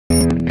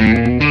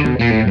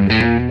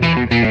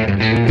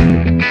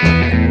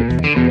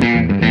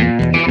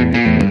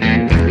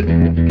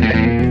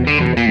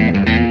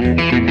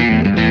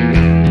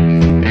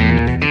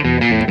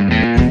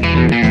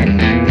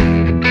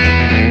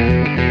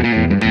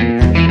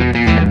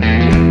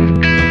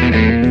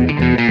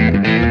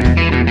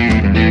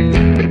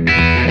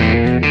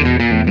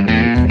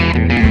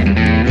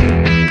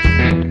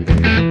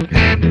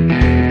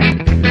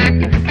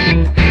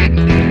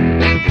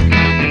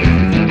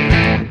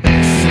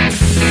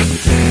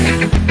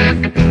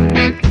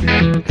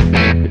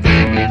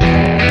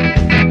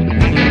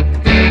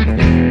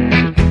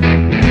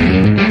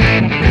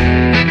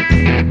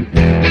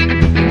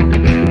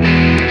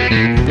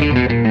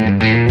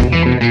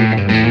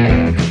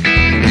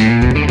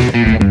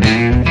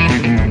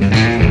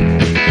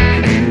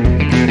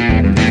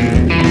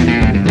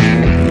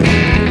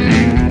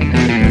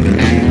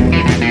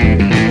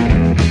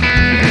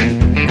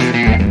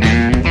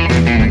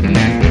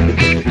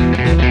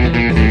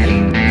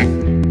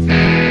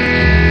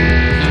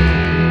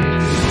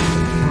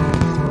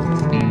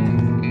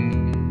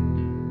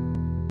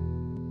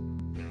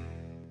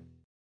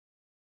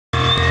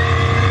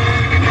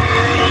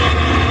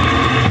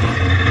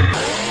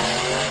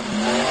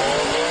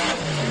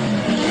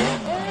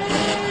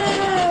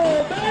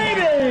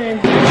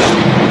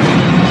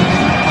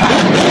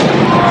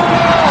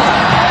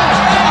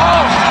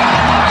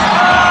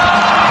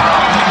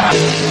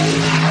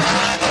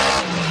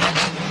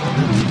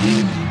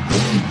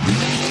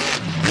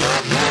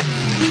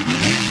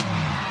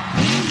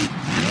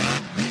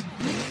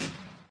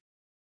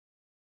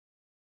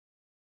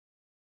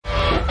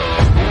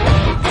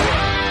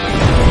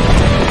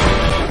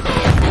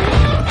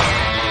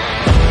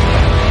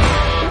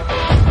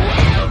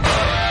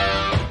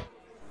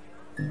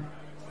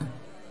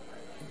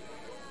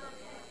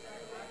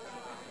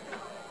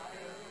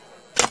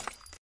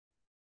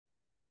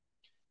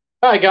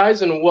Hi,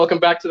 guys, and welcome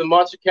back to the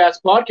Monster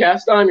Cast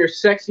podcast. I'm your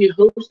sexy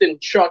host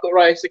and chocolate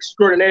rice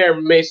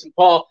extraordinaire, Mason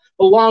Paul.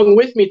 Along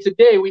with me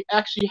today, we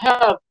actually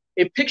have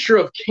a picture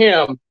of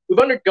Cam. We've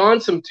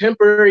undergone some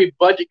temporary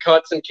budget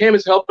cuts, and Cam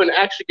is helping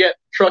actually get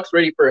trucks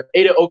ready for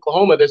Ada,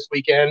 Oklahoma this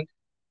weekend.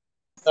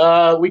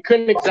 We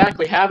couldn't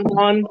exactly have him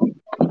on.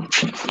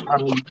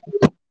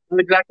 Not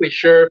exactly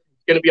sure if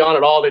he's going to be on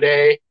at all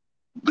today,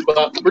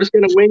 but we're just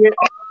going to wing it.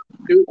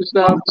 Do just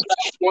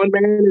one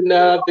man and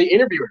the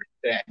interviewer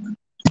today.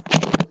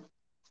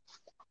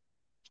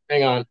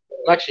 Hang on.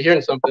 I'm actually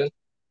hearing something.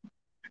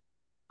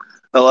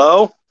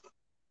 Hello?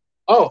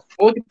 Oh,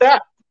 well, look at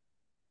that.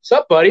 What's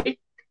up, buddy?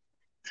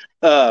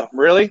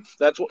 Really?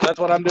 That's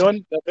what I'm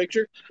doing? That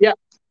picture? Yeah.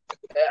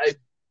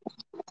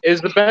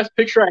 Is the best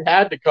picture I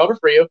had to cover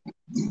for you.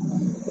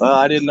 Well,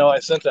 I didn't know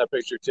I sent that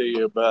picture to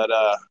you, but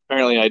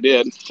apparently I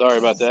did. Sorry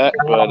about that.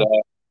 But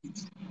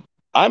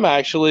I'm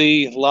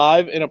actually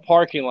live in a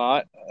parking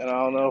lot, and I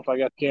don't know if I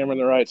got the camera in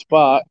the right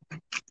spot.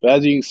 But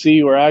as you can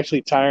see, we're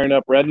actually tiring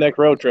up Redneck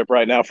Road Trip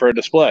right now for a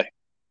display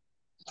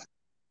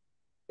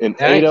in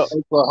Ada,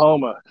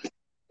 Oklahoma.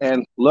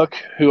 And look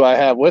who I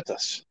have with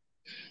us.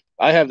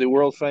 I have the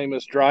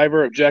world-famous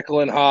driver of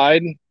Jekyll and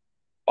Hyde,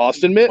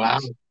 Austin Mittens. Wow.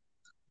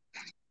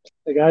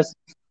 Hey, guys.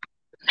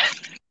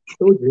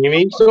 So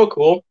dreamy. So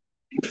cool.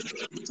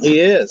 He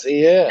is.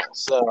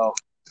 So, all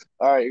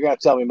right, you're going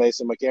to tell me,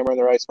 Mason, my camera in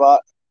the right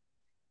spot?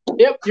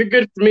 Yep, you're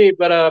good for me.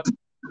 But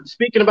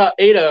speaking about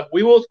Ada,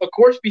 we will, of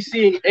course, be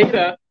seeing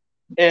Ada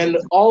and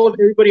all of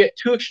everybody at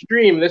 2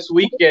 Extreme this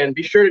weekend.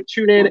 Be sure to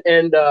tune in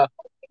and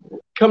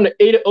come to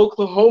Ada,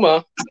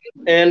 Oklahoma,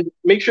 and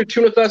make sure to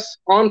tune with us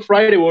on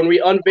Friday when we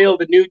unveil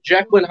the new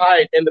Jekyll and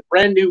Hyde and the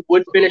brand new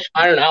wood finish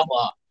Iron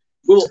Outlaw.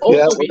 We will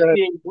also be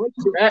seeing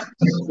Monster X.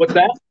 What's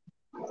that?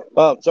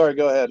 Oh, sorry.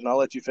 Go ahead, and I'll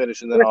let you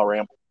finish, and then I'll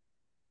ramble.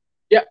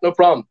 Yeah, no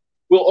problem.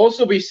 We'll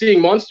also be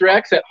seeing Monster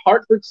X at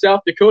Hartford,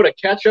 South Dakota.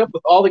 Catch up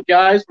with all the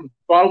guys from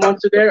Throttle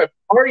Monster there. I've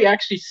already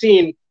actually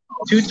seen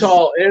Too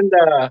Tall and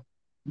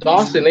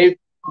Dawson. They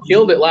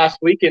killed it last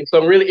weekend,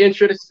 so I'm really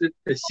interested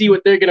to see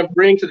what they're going to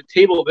bring to the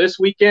table this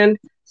weekend,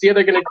 see how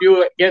they're going to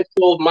do it against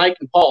old Mike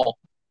and Paul.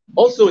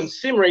 Also, in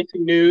sim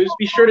racing news,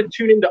 be sure to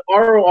tune into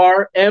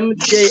ROR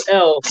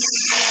MJL,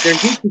 their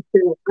YouTube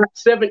channel at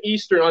 7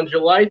 Eastern on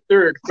July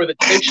 3rd for the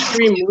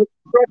Extreme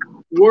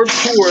Truck World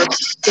Tour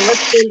Star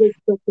Spangled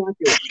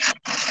Spectacular.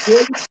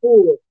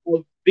 24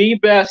 of the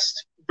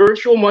best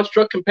virtual Munch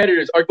Truck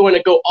competitors are going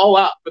to go all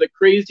out for the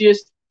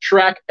craziest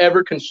track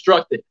ever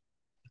constructed.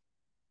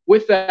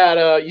 With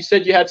that, you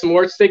said you had some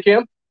words to say,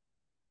 Cam?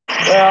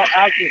 Well,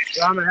 actually,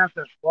 I'm going to have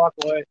to walk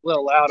away. It's a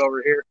little loud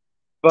over here.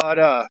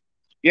 But,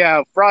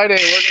 yeah,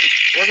 Friday,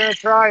 we're gonna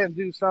try and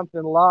do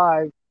something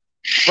live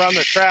from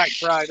the track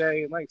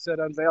Friday. And like I said,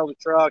 unveil the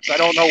trucks. I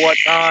don't know what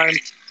time.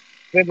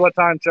 Depends what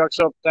time trucks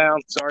up down.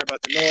 Sorry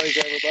about the noise,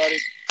 everybody.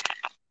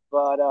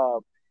 But,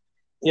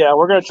 yeah,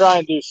 we're going to try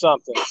and do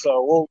something.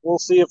 So we'll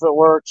see if it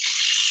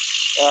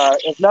works.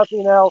 If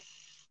nothing else,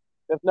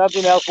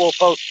 we'll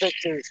post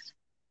pictures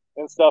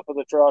and stuff of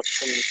the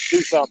trucks and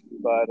do something.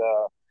 But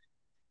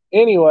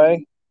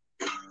anyway,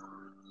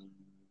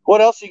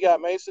 what else you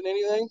got, Mason?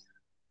 Anything?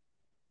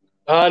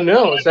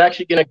 No, it's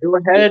actually going to go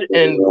ahead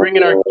and bring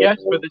in our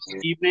guest for this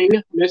evening,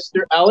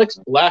 Mr. Alex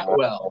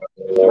Blackwell.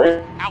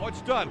 How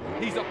it's done.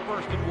 He's up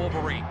first in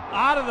Wolverine.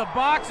 Out of the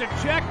box, and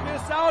check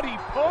this out. He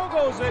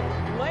pogos it,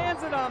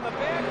 lands it on the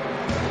back.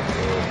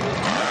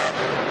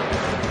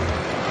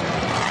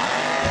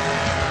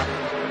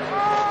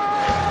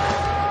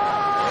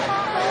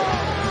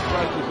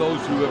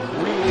 Those who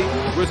have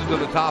really risen to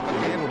the top and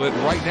handled it.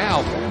 Right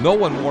now, no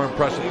one more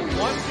impressive.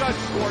 One judge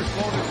scores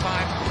bonus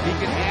time. He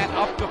can add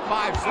up to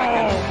 5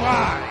 seconds. Oh,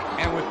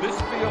 my. And with this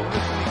field,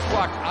 this many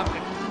trucks,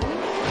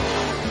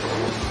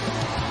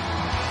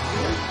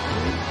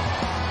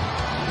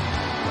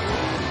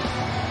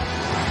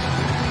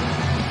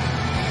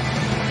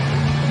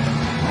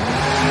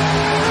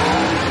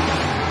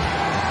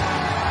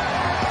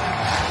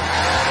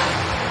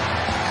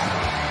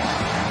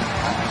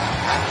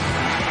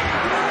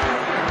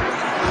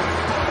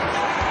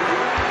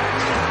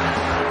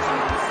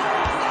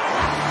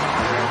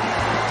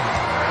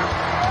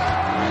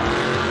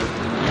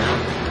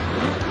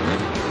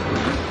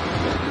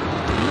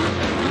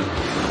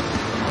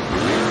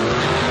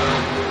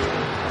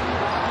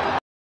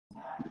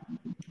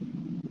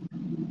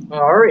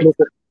 All right.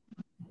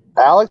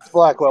 Alex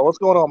Blackwell, what's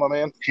going on, my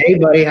man? Hey,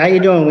 buddy. How you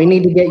doing? We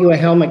need to get you a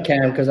helmet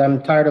cam because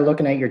I'm tired of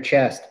looking at your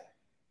chest.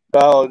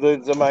 Oh,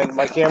 is my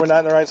camera not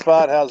in the right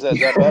spot? How's that? Is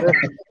that better?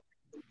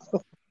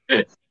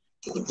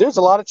 There's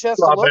a lot of chest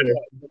to look at. You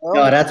know?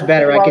 No, that's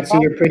better. I can see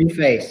your pretty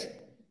face.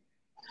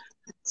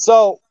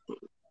 So,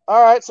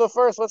 all right. So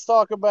first, let's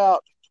talk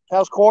about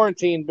how's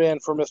quarantine been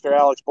for Mr.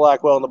 Alex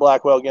Blackwell and the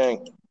Blackwell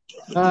gang.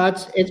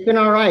 It's been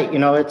all right. You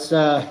know,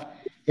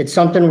 it's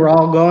something we're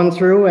all going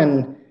through,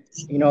 and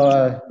you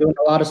know, doing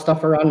a lot of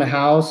stuff around the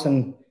house,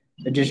 and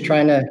just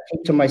trying to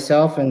keep to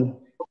myself and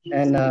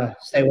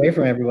stay away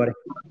from everybody.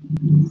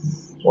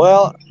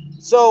 Well,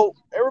 so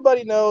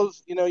everybody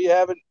knows, you know, you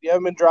haven't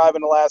been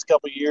driving the last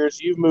couple of years.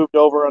 You've moved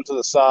over onto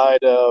the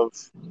side of,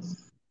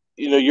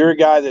 you know, you're a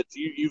guy that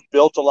you've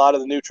built a lot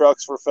of the new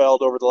trucks for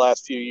Feld over the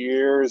last few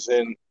years,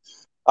 and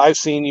I've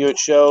seen you at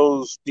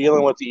shows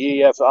dealing with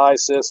the EFI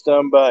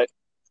system. But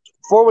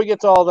before we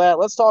get to all that,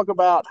 let's talk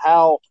about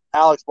how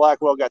Alex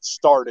Blackwell got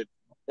started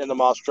in the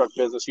monster truck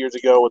business years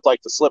ago with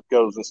like the slip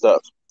goes and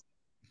stuff.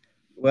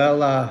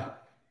 Well,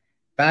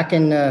 back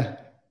in the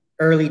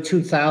early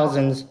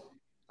 2000s,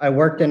 I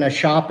worked in a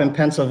shop in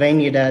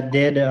Pennsylvania that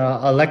did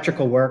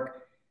electrical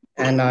work,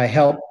 and I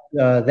helped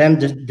them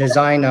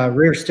design a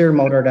rear steer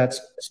motor that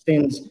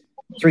spins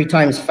 3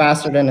 times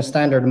faster than a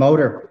standard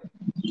motor.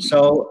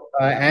 So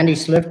Andy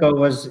Slifko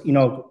was, you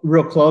know,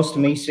 real close to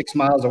me, 6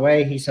 miles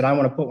away. He said, I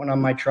want to put one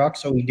on my truck.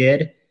 So we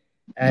did.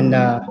 And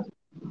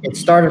it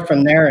started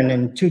from there. And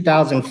in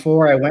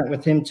 2004, I went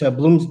with him to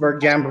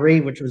Bloomsburg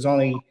Jamboree, which was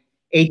only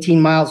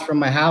 18 miles from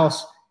my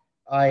house.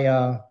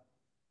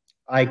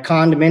 I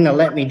conned him in to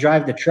let me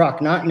drive the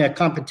truck, not in a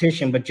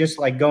competition, but just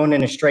like going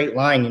in a straight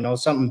line, you know,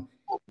 something,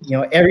 you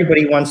know,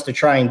 everybody wants to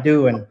try and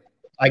do. And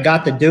I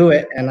got to do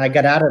it, and I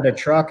got out of the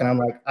truck, and I'm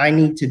like, I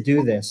need to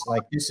do this.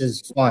 Like, this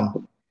is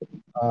fun.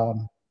 A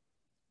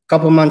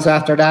couple of months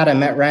after that, I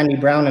met Randy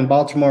Brown in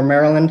Baltimore,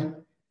 Maryland.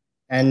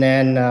 And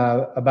then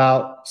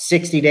about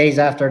 60 days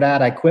after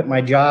that, I quit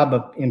my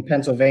job in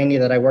Pennsylvania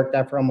that I worked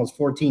at for almost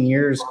 14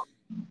 years.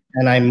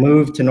 And I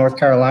moved to North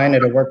Carolina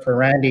to work for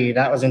Randy.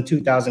 That was in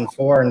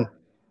 2004, and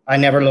I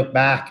never looked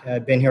back.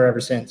 I've been here ever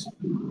since.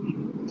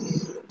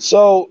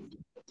 So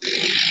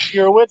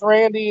you're with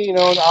Randy, you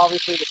know, and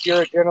obviously the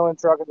Pure Adrenaline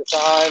truck at the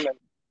time. And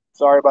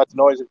sorry about the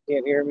noise if you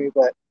can't hear me,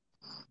 but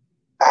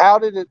how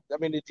did it? I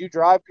mean, did you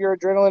drive Pure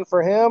Adrenaline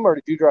for him, or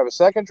did you drive a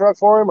second truck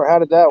for him, or how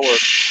did that work?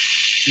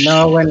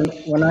 No,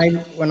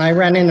 when I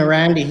ran into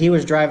Randy, he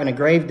was driving a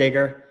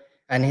Gravedigger,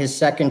 and his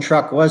second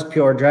truck was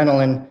Pure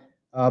Adrenaline.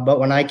 But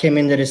when I came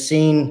into the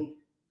scene,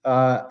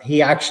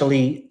 he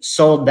actually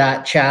sold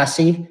that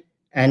chassis,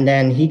 and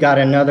then he got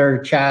another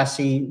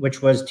chassis,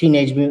 which was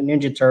Teenage Mutant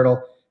Ninja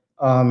Turtle,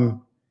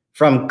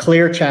 from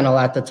Clear Channel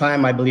at the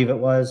time, I believe it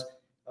was.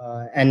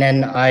 And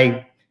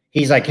then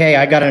he's like, hey,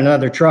 I got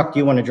another truck. Do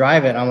you want to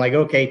drive it? I'm like,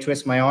 okay,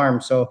 twist my arm.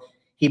 So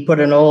he put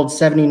an old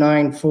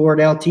 79 Ford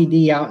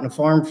LTD out in the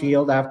farm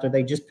field after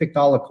they just picked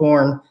all the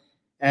corn,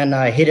 and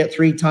I hit it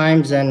 3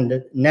 times. And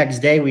the next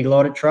day we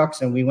loaded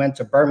trucks and we went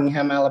to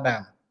Birmingham,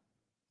 Alabama.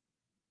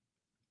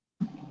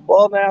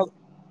 Well, now,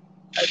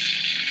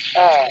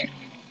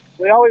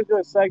 we always do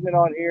a segment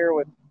on here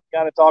with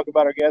kind of talk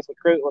about our guests with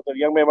a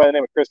young man by the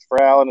name of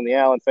Christopher Allen and the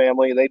Allen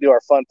family. They do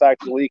our fun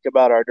fact of the week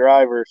about our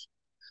drivers.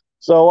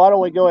 So why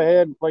don't we go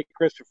ahead and play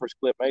Christopher's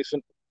clip,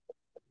 Mason?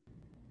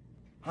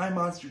 Hi,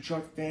 Monster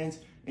Truck fans.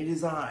 It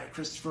is I,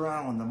 Christopher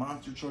Allen, the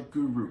Monster Truck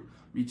Guru,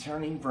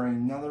 returning for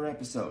another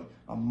episode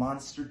of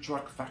Monster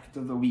Truck Fact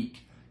of the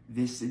Week.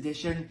 This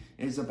edition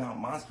is about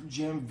Monster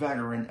Jam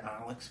veteran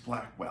Alex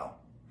Blackwell.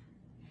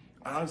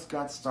 Alex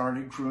got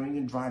started crewing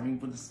and driving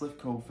for the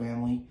Slifko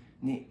family,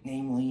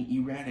 namely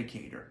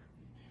Eradicator,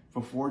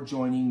 before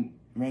joining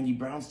Randy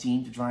Brown's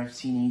team to drive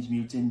Teenage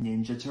Mutant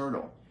Ninja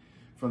Turtle.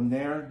 From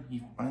there,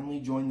 he finally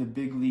joined the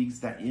big leagues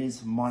that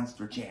is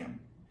Monster Jam.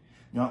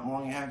 Not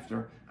long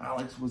after,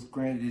 Alex was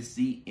granted a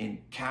seat in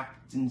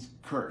Captain's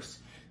Curse,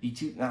 the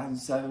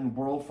 2007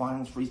 World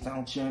Finals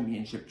Freestyle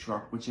Championship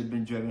truck, which had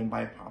been driven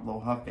by Pablo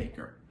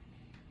Huffaker.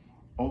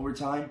 Over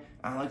time,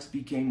 Alex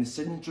became the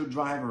signature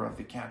driver of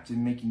the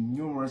Captain, making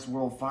numerous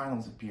World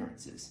Finals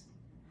appearances.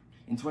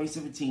 In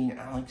 2017,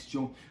 Alex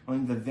joined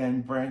the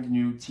then brand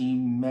new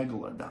Team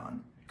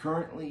Megalodon.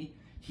 Currently,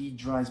 he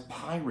drives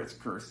Pirate's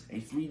Curse, a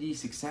 3D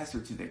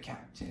successor to the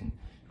Captain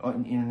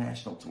on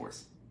international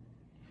tours.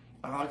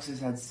 Alex has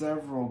had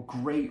several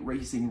great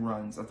racing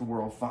runs at the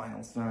World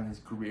Finals throughout his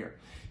career.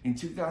 In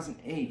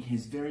 2008,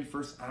 his very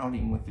first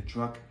outing with the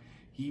truck,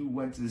 he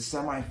went to the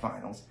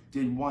semifinals,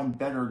 did one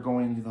better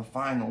going to the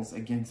finals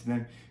against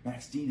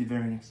Max D the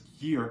very next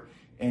year,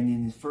 and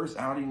in his first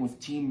outing with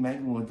Team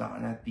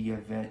Megalodon at the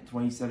event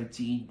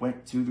 2017,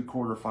 went to the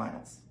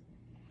quarterfinals.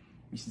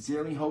 We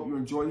sincerely hope you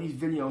enjoy these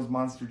videos,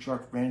 Monster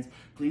Truck fans.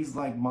 Please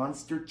like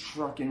Monster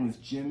Truckin'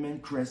 with Jim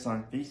and Chris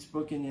on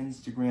Facebook and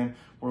Instagram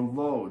for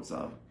loads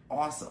of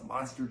awesome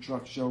Monster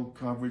Truck Show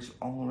coverage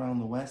all around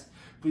the West.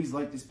 Please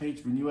like this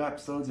page for new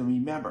episodes, and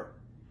remember,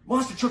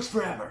 Monster Trucks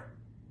forever!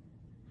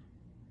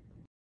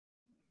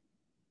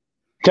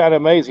 Kind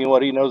of amazing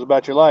what he knows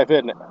about your life,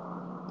 isn't it?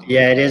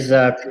 Yeah, it is.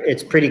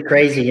 It's pretty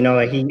crazy. You know,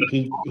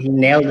 he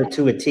nailed it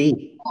to a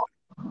T.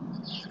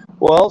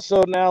 Well,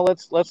 so now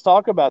let's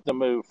talk about the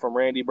move from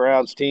Randy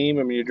Brown's team.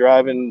 I mean, you're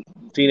driving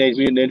Teenage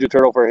Mutant Ninja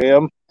Turtle for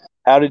him.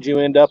 How did you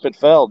end up at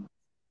Feld?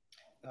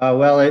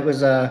 Well, it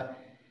was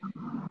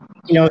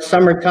you know,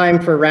 summertime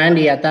for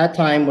Randy at that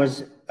time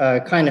was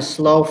kind of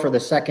slow for the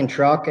second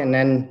truck, and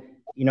then,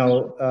 you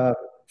know,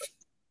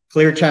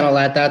 Clear Channel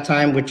at that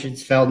time, which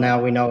is Feld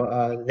now, we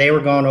know, they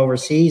were going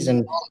overseas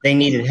and they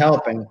needed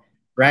help. And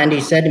Randy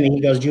said to me, he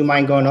goes, do you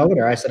mind going over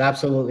there? I said,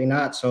 absolutely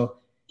not. So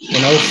in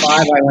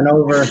 05, I went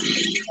over.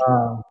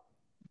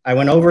 I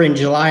went over in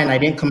July and I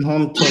didn't come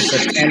home till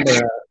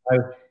September.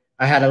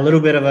 I had a little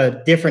bit of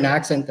a different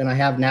accent than I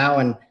have now,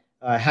 and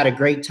had a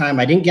great time.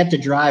 I didn't get to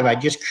drive. I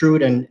just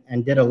crewed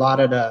and did a lot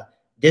of the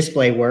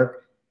display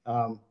work.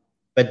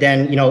 But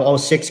then, you know,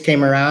 06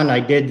 came around.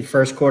 I did the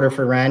first quarter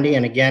for Randy,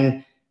 and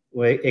again,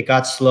 it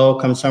got slow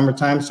come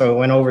summertime, so I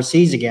went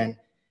overseas again.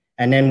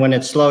 And then when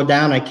it slowed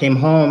down, I came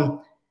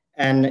home,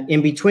 and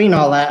in between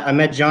all that, I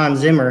met John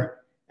Zimmer.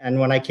 And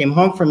when I came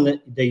home from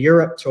the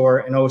Europe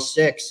tour in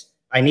 06,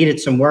 I needed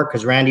some work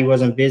because Randy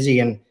wasn't busy,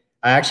 and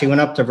I actually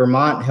went up to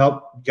Vermont and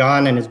helped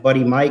John and his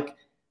buddy Mike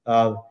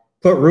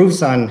put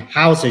roofs on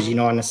houses, you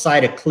know, on the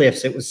side of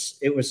cliffs. It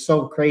was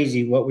so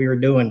crazy what we were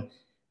doing.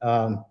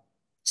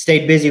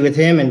 Stayed busy with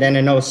him, and then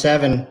in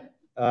 07,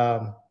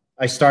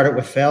 I started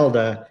with Feld.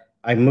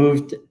 I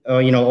moved,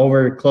 you know,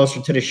 over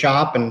closer to the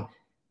shop, and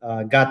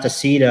got to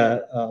see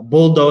the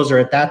bulldozer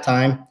at that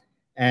time,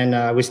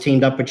 and was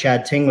teamed up with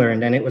Chad Tingler,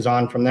 and then it was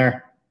on from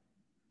there.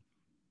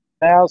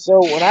 Now, so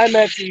when I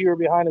met you, you were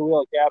behind the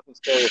wheel at Captain's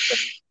Curse, and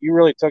you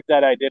really took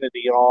that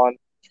identity on.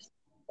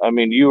 I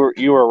mean, you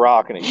were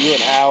rocking it. You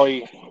and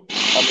Howie,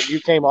 I mean, you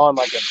came on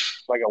like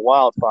a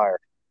wildfire,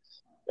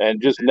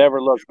 and just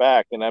never looked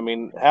back. And I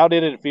mean, how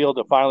did it feel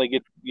to finally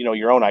get, you know,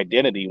 your own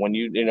identity when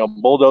you know,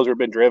 Bulldozer had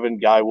been driven,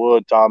 Guy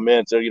Wood, Tom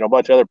Mintz, you know, a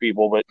bunch of other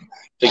people, but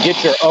to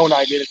get your own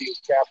identity with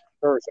Captain's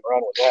Curse and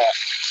run with that.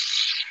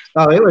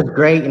 Oh, it was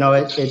great. You know,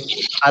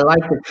 I like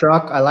the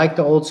truck. I like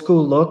the old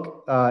school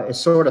look. It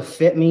sort of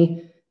fit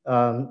me.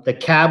 The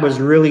cab was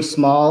really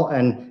small,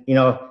 and you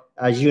know,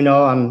 as you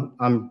know,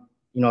 I'm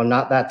you know,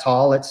 not that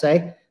tall, let's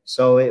say.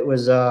 So it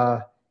was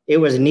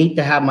neat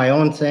to have my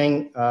own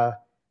thing.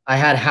 I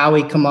had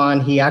Howie come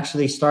on. He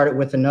actually started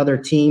with another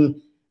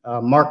team.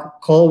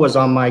 Mark Cole was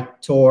on my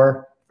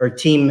tour or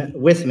team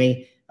with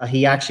me.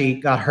 He actually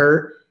got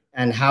hurt,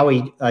 and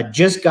Howie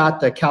just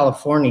got to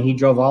California. He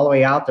drove all the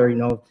way out there, you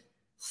know,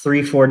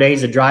 3-4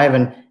 days of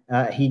driving.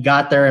 He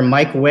got there, and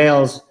Mike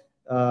Wales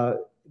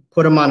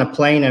put him on a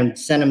plane and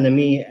sent him to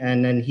me,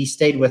 and then he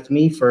stayed with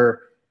me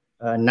for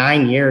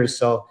 9 years.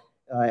 So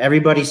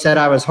everybody said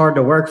I was hard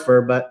to work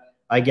for, but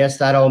I guess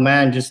that old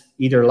man just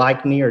either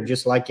liked me or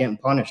just liked getting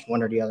punished,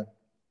 one or the other.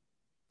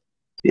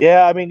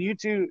 Yeah, I mean, you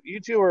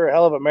two are a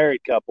hell of a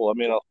married couple. I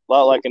mean, a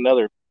lot like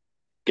another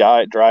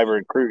guy, driver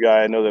and crew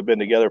guy I know that've been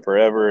together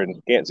forever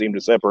and can't seem to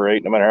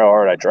separate no matter how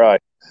hard I try.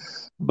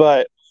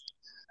 But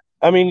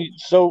I mean,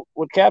 so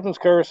with Captain's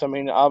Curse, I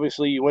mean,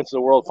 obviously you went to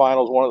the World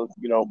Finals one of the,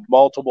 you know,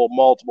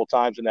 multiple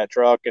times in that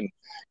truck, and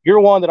you're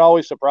one that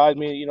always surprised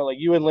me. You know, like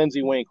you and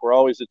Lindsey Wink were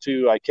always the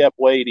two. I kept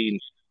waiting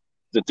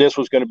that this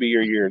was going to be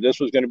your year. This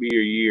was going to be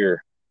your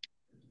year.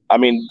 I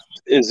mean,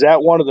 is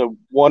that one of the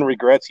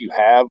regrets you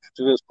have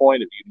to this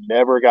point if you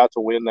never got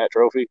to win that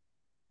trophy?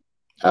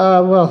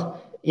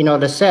 Well, you know,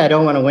 to say I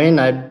don't want to win,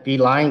 I'd be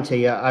lying to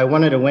you. I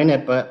wanted to win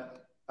it,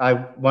 but I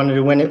wanted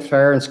to win it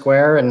fair and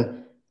square,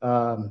 and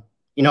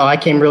you know, I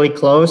came really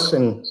close,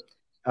 and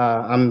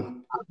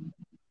I'm,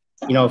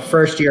 you know,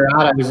 first year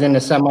out, I was in the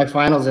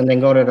semifinals and then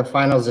go to the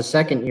finals the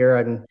second year.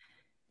 And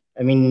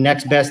I mean, the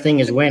next best thing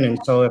is winning.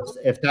 So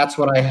if that's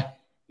what I,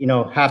 you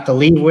know, have to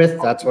leave with,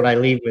 that's what I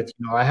leave with.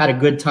 You know, I had a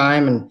good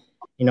time, and,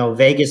 you know,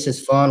 Vegas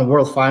is fun.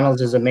 World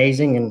Finals is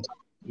amazing. And,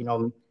 you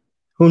know,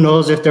 who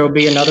knows if there will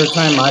be another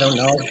time? I don't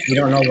know. We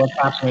don't know what's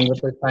happening with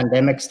this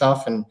pandemic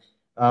stuff. And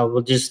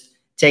we'll just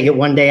take it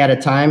one day at a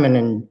time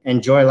and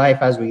enjoy life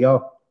as we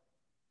go.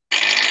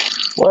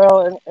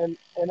 Well, and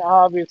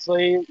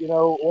obviously, you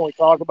know, when we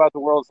talk about the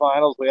World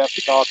Finals, we have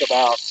to talk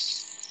about,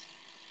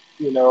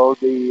 you know,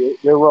 the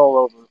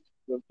rollover,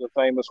 the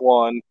famous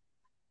one.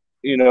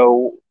 You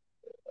know,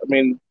 I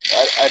mean,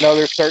 I know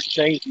there's certain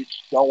things you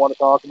don't want to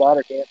talk about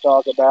or can't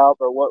talk about,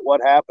 but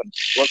what happened?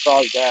 What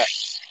caused that?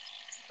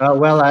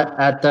 Well,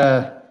 at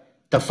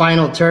the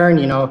final turn,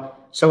 you know,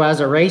 so as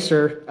a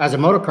racer, as a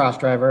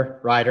motocross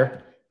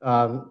rider,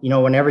 you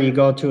know, whenever you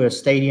go to a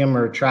stadium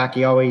or a track,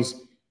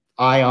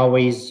 I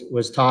always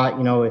was taught,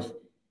 you know,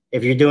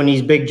 if you're doing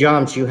these big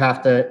jumps, you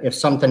have to, if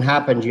something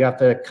happens, you have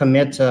to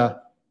commit to,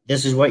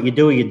 this is what you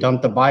do. You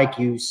dump the bike,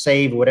 you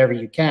save whatever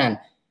you can.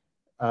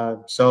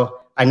 So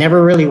I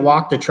never really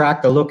walked the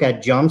track to look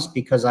at jumps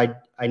because I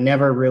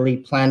never really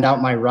planned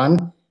out my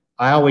run.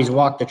 I always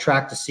walked the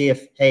track to see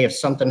if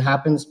something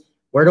happens,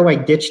 where do I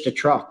ditch the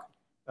truck?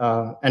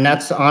 And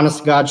that's the honest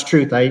to God's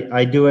truth.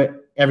 I do it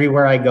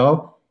everywhere I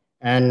go.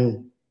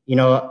 And, you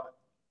know,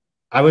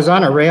 I was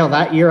on a rail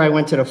that year. I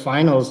went to the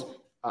finals.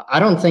 I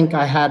don't think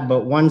I had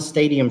but one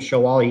stadium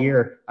show all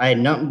year. I had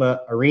nothing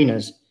but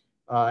arenas.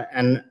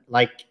 And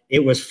like it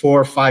was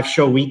 4 or 5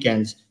 show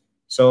weekends.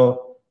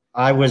 So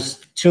I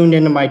was tuned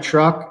into my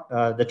truck.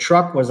 The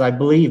truck was, I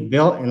believe,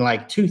 built in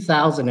like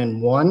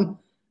 2001.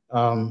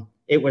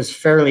 It was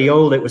fairly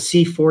old. It was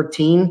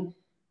C14.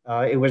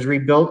 It was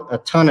rebuilt a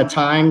ton of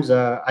times.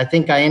 I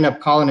think I ended up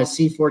calling it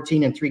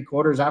C14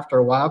 3/4 after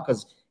a while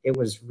because it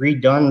was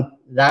redone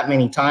that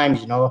many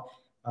times, you know.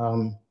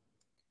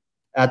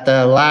 At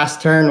the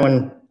last turn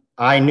when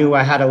I knew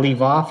I had to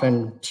leave off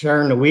and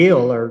turn the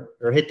wheel or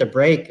hit the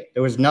brake,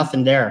 there was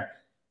nothing there.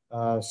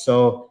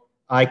 So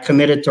I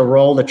committed to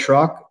roll the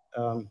truck.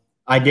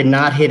 I did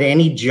not hit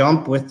any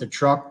jump with the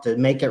truck to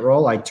make it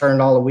roll. I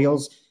turned all the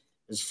wheels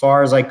as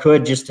far as I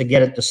could just to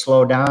get it to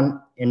slow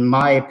down. In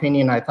my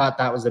opinion, I thought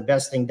that was the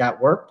best thing that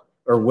worked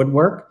or would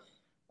work.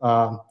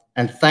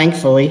 And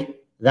thankfully,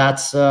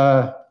 that's,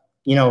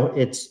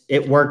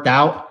 it worked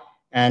out.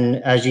 And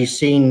as you've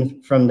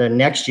seen from the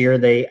next year,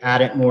 they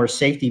added more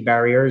safety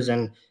barriers.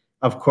 And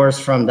of course,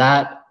 from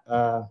that,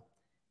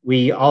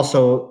 we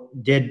also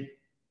did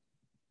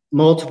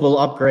multiple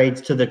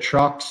upgrades to the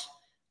trucks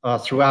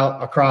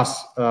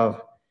across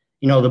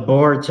the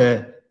board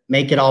to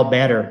make it all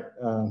better.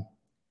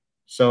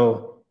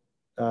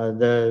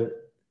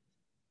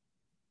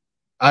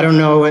 I don't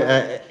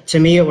know, to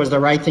me, it was the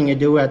right thing to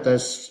do at the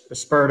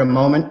spur of the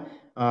moment.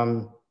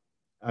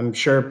 I'm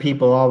sure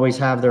people always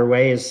have their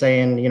way of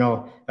saying,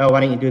 oh, why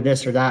don't you do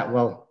this or that?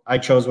 Well, I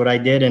chose what I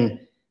did. And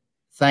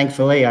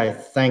thankfully, I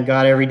thank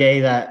God every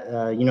day that,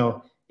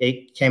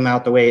 it came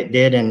out the way it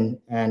did,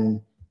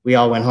 and we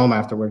all went home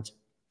afterwards.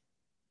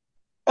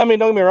 I mean,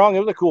 don't get me wrong, it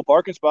was a cool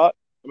parking spot.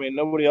 I mean,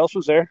 nobody else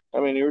was there. I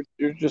mean,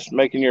 you're just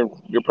making your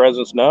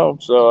presence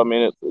known. So, I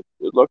mean, it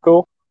looked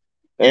cool.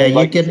 And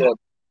yeah,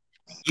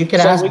 you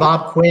could ask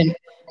Bob Quinn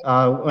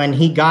when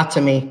he got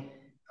to me.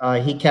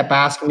 He kept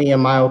asking me,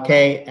 am I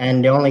okay?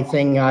 And the only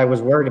thing I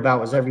was worried about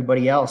was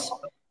everybody else.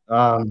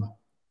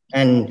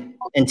 And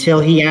until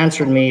he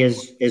answered me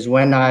is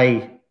when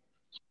I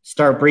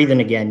start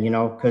breathing again,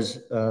 because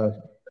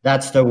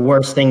that's the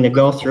worst thing to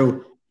go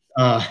through.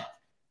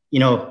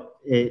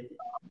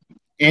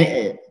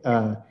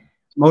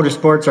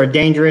 Motorsports are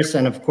dangerous.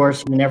 And of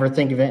course, you never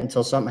think of it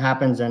until something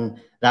happens. And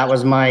that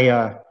was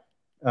my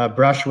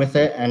brush with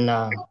it. And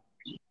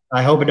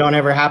I hope it don't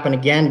ever happen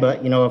again.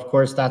 But, of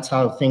course, that's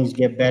how things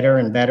get better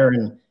and better.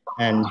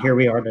 And here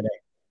we are today.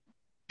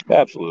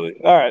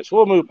 Absolutely. All right. So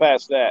we'll move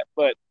past that.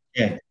 But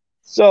yeah.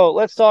 So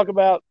let's talk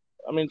about,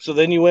 so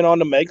then you went on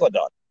to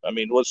Megalodon.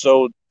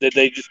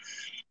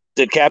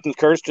 Did Captain's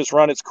Curse just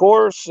run its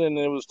course and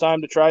it was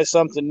time to try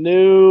something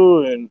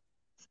new?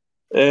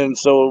 And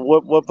so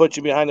what put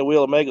you behind the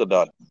wheel of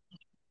Megalodon?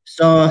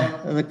 So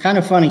the kind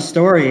of funny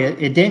story,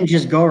 it didn't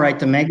just go right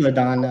to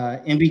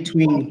Megalodon. In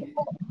between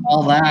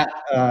all that,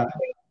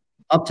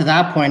 up to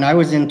that point, I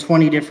was in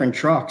 20 different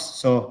trucks.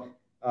 So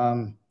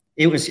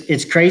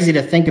it's crazy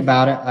to think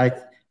about it.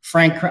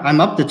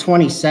 I'm up to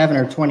 27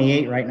 or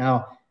 28 right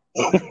now.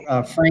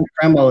 Frank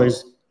Kreml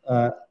is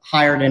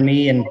higher than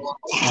me, and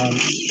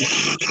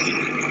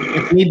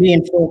with me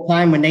being full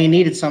time, when they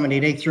needed somebody,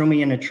 they threw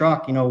me in a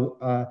truck.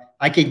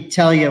 I could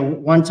tell you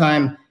one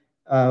time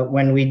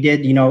when we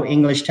did,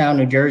 Englishtown,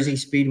 New Jersey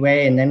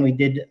Speedway, and then we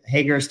did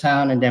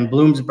Hagerstown, and then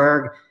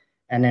Bloomsburg,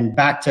 and then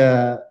back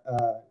to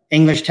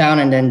Englishtown,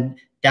 and then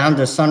down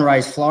to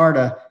Sunrise,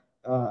 Florida.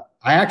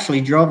 I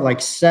actually drove like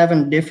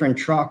 7 different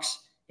trucks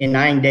in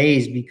 9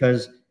 days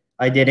because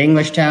I did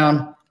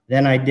Englishtown,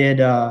 then I did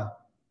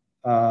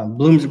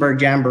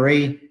Bloomsburg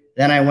Jamboree,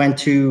 then I went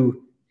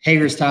to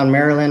Hagerstown,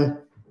 Maryland,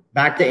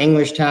 back to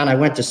Englishtown. I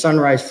went to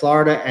Sunrise,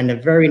 Florida, and the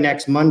very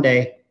next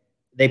Monday,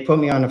 they put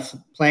me on a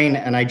plane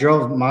and I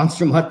drove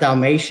Monster Mutt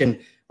Dalmatian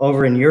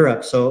over in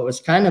Europe. So it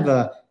was kind of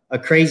a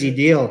crazy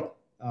deal.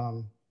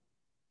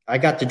 I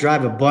got to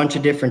drive a bunch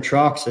of different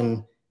trucks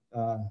and,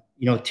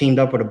 teamed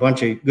up with a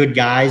bunch of good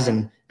guys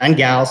and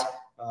gals.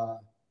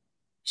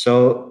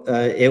 So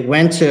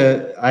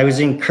I was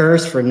in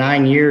Curse for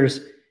 9 years.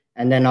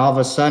 And then all of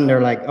a sudden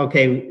they're like,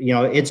 okay,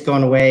 it's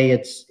going away.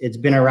 It's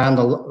been around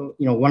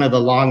one of the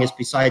longest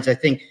besides, I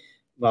think,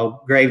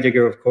 well,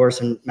 Gravedigger, of course,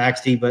 and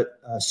Max D, but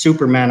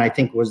Superman, I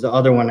think, was the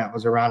other one that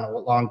was around a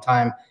long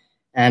time.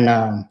 And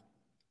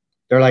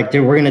they're like,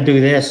 dude, we're going to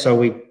do this.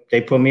 So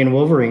they put me in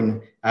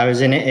Wolverine. I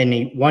was in it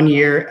in 1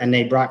 year and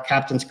they brought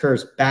Captain's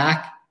Curse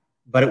back,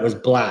 but it was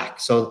black.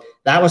 So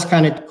that was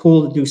kind of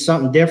cool to do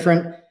something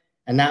different.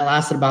 And that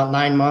lasted about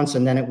 9 months.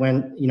 And then it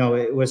went,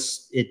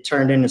 it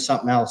turned into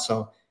something else.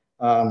 So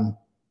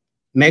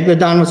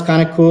Megalodon was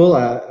kind of cool.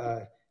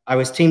 I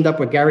was teamed up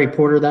with Gary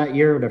Porter that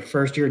year, the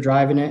first year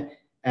driving it,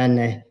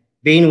 and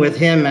being with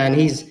him, man,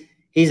 he's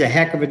a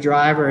heck of a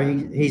driver.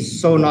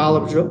 He's so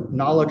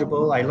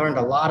knowledgeable. I learned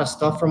a lot of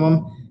stuff from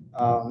him,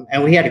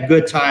 and we had a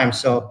good time.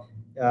 So,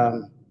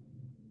 I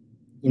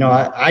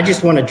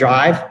just want to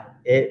drive.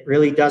 It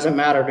really doesn't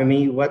matter to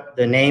me what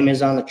the name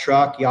is on the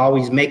truck. You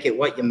always make it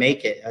what you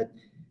make it. I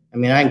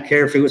don't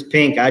care if it was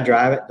pink. I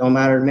drive it. Don't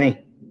matter to me.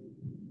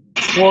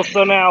 Well,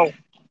 so now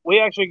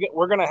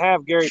we're going to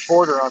have Gary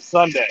Porter on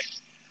Sunday.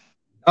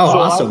 Oh, so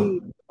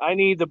awesome. I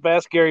need the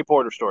best Gary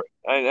Porter story.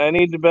 I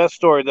need the best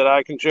story that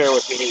I can share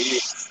with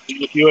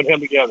you and him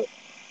together.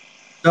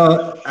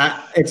 So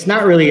it's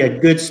not really a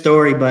good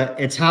story, but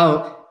it's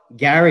how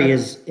Gary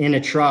is in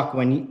a truck.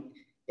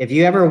 If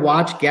you ever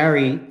watch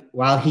Gary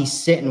while he's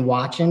sitting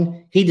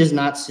watching, he does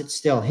not sit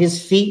still.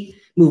 His feet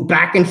move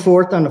back and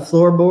forth on the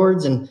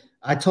floorboards. And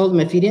I told him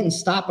if he didn't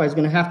stop, I was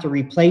going to have to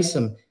replace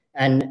him.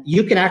 And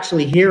you can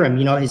actually hear him,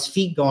 his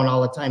feet going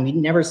all the time. He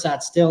never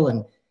sat still.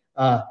 And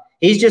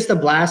he's just a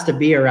blast to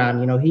be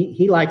around.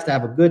 He likes to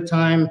have a good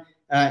time.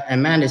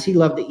 And man, does he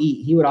love to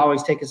eat. He would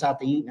always take us out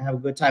to eat and have a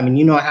good time. And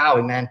you know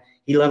Howie, man,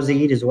 he loves to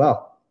eat as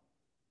well.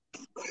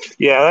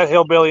 Yeah, that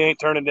hillbilly ain't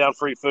turning down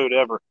free food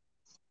ever.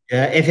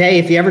 Yeah,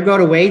 if you ever go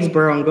to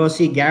Wadesboro and go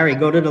see Gary,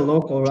 go to the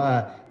local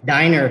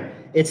diner.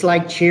 It's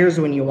like Cheers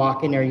when you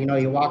walk in there. You know,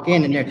 you walk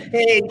in and they're,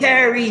 hey,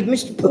 Gary,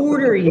 Mr.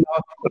 Porter. You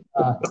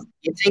know,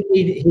 you think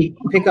he'd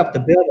pick up the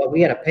bill, but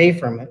we had to pay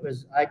for him.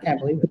 I can't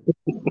believe it.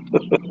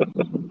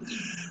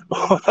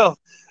 Well,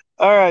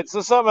 all right.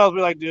 So something else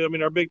we like to do. I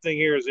mean, our big thing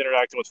here is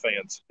interacting with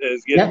fans,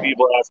 is getting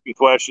people asking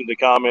questions and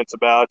comments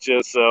about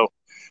you. So,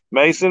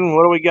 Mason,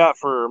 what do we got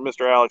for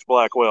Mr. Alex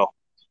Blackwell?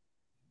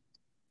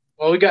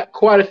 Well, we got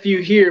quite a few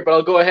here, but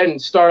I'll go ahead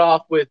and start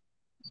off with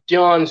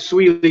John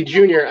Sweeley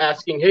Jr.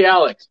 asking, hey,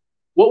 Alex,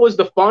 what was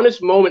the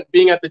fondest moment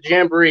being at the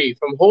Jamboree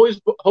from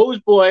Hose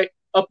Boy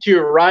up to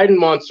your ride in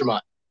Monster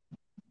Mutt?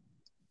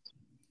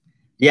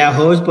 Yeah,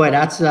 Hose Boy,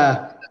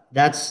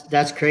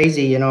 that's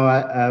crazy. You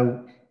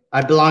know,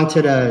 I belong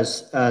to the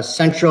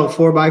Central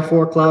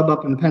 4x4 Club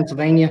up in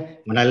Pennsylvania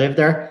when I lived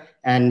there,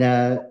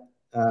 and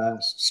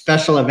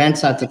special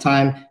events at the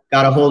time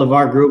got a hold of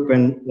our group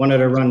and wanted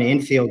to run the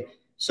infield.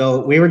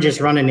 So we were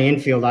just running the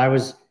infield. I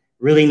was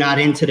really not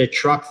into the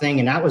truck thing,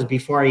 and that was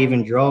before I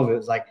even drove. It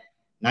was like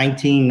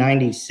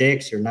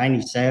 1996 or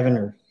 97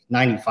 or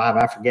 95,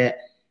 I forget.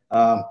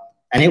 And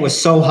it was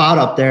so hot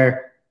up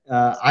there.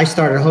 I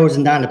started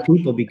hosing down the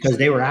people because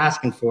they were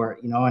asking for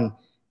it, you know, and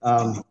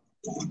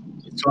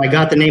so I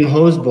got the name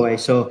Hose Boy.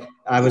 So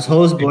I was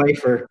Hose Boy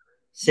for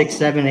 6,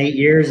 7, 8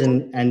 years,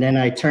 and then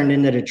I turned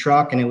into the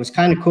truck, and it was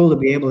kind of cool to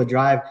be able to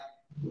drive.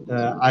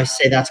 I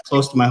say that's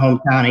close to my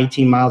hometown,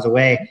 18 miles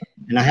away,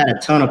 and I had a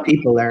ton of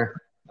people there.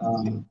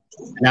 And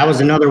that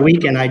was another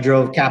weekend. I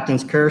drove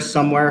Captain's Curse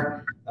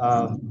somewhere,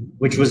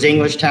 which was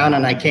Englishtown,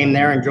 and I came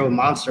there and drove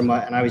Monster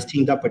Mutt, and I was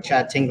teamed up with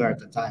Chad Tingler at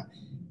the time.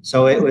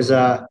 So it was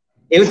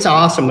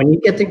awesome when you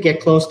get to get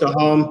close to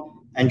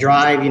home and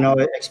drive, you know,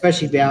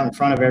 especially be out in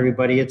front of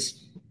everybody.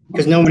 It's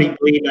because nobody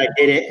believed I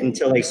did it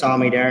until they saw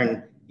me there,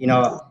 and you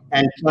know,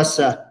 and plus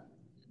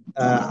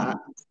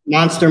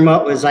Monster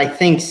Mutt was, I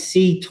think,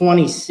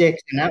 C26,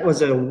 and that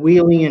was a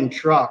wheeling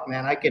truck,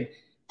 man. I could,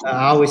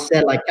 I always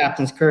said, like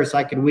Captain's Curse,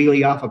 I could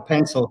wheelie off a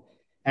pencil.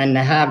 And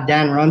to have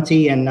Dan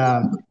Runty and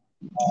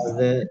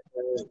the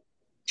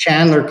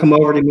Chandler come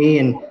over to me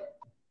and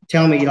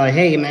tell me, like,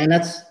 hey, man,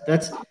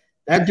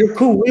 they're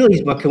cool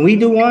wheelies, but can we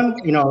do one?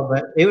 You know,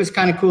 but it was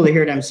kind of cool to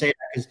hear them say that,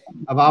 because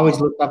I've always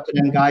looked up to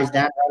them guys.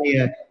 Dan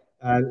Runty,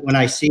 when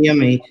I see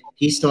him,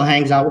 he still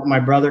hangs out with my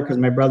brother, because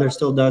my brother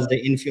still does the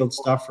infield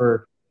stuff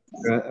for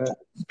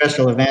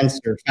special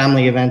events or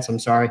family events. I'm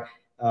sorry.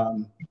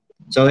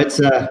 So it's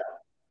a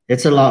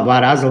lot. Wow,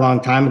 that was a long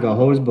time ago.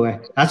 Hose Boy.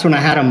 That's when I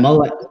had a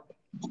mullet.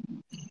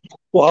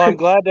 Well, I'm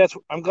glad that's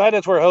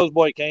where Hose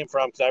Boy came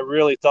from, because I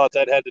really thought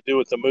that had to do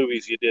with the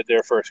movies you did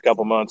there for a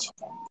couple months.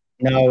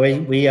 No,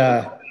 we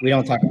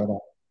don't talk about that.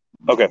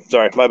 Okay,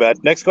 sorry, my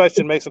bad. Next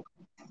question, Mason.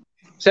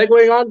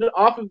 Segueing on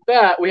off of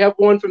that, we have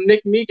one from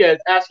Nick Miguez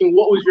asking,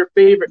 what was your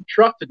favorite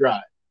truck to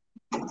drive?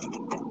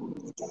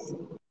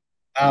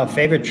 Oh,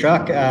 favorite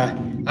truck?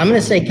 I'm going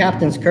to say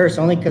Captain's Curse,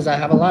 only because I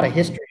have a lot of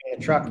history in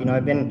the truck. You know,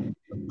 I've been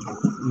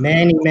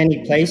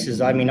many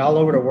places. I mean, all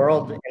over the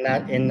world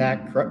in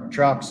that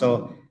truck.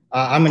 So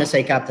I'm going to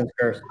say Captain's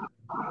Curse.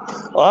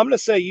 Well, I'm going to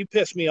say you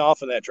pissed me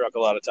off in that truck a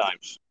lot of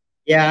times.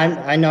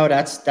 Yeah, I know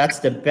that's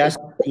the best.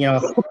 You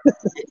know,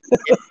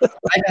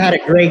 I've had a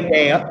great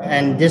day,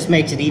 and this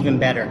makes it even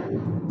better.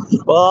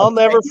 Well,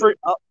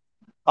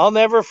 I'll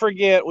never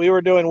forget. We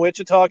were doing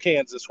Wichita,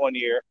 Kansas one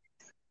year,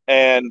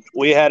 and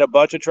we had a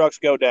bunch of trucks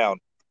go down.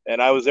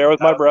 And I was there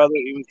with my brother.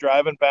 He was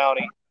driving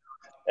Bounty,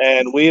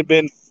 and we had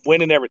been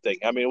winning everything.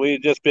 I mean, we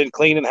had just been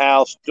cleaning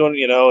house, doing,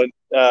 you know, and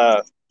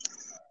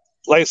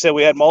like I said,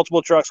 we had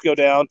multiple trucks go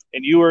down.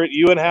 And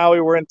you and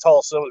Howie were in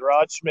Tulsa with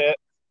Rod Schmidt,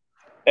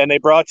 and they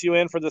brought you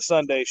in for the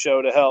Sunday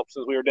show to help,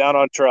 since we were down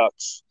on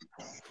trucks.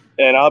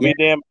 And I'll be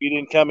damned if you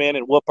didn't come in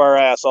and whoop our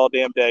ass all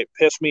damn day.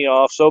 Pissed me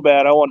off so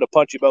bad, I wanted to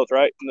punch you both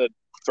right in the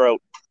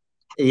throat.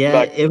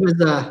 Yeah, it was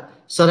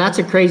so that's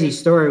a crazy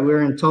story. We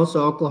were in Tulsa,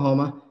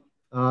 Oklahoma.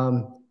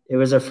 It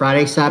was a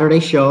Friday, Saturday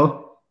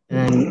show.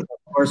 And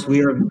of course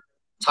we were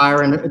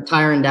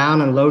tiring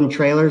down and loading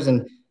trailers,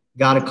 and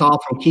got a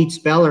call from Keith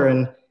Speller.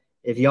 And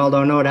if y'all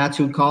don't know, that's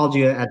who called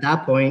you at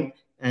that point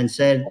and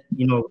said,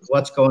 you know,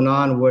 what's going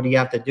on? What do you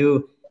have to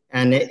do?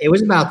 And it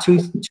was about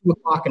 2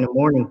 o'clock in the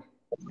morning.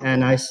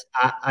 And I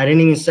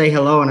didn't even say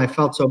hello, and I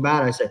felt so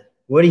bad. I said,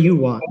 what do you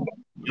want?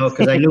 You know,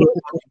 because I knew it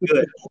wasn't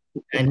good.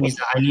 And he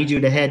said, I need you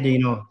to head to, you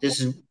know,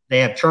 they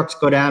have trucks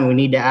go down. We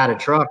need to add a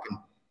truck.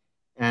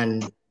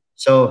 And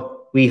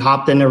so we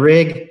hopped in the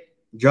rig,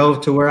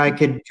 drove to where I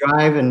could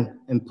drive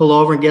and pull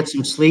over and get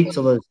some sleep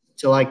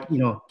till I, you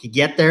know, could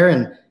get there.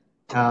 And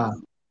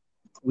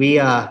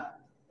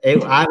it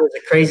was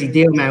a crazy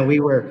deal, man.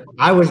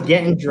 I was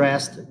getting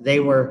dressed. They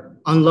were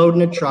unloading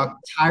the truck,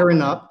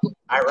 tiring up.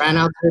 I ran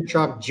out to the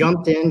truck,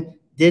 jumped in,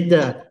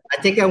 I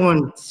think I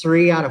won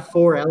 3 out of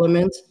 4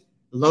 elements,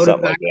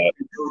 loaded back, and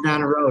drove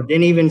down the road.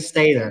 Didn't even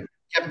stay there.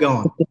 Kept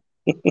going.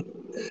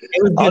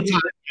 It was a good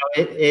time.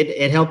 You know,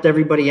 it helped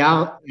everybody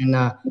out, and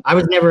I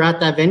was never at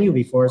that venue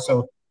before,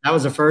 so that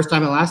was the first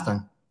time and last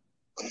time.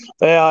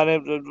 Yeah,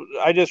 and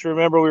I just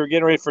remember we were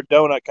getting ready for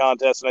donut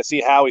contest, and I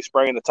see Howie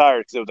spraying the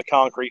tires because it was a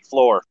concrete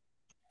floor.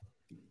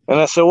 And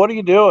I said, "What are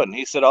you doing?"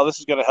 He said, "Oh, this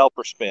is going to help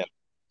her spin."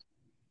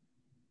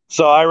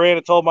 So I ran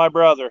and told my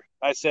brother.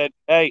 I said,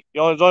 "Hey,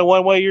 there's only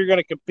one way you're going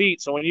to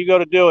compete. So when you go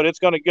to do it, it's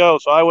going to go."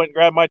 So I went and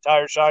grabbed my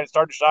tire shine and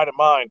started shining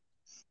mine.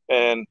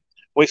 And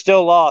we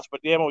still lost,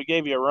 but damn it, we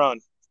gave you a run.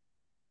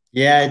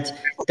 Yeah,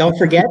 don't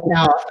forget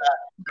now,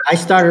 I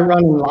started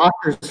running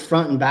lockers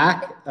front and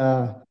back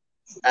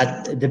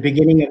at the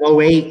beginning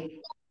of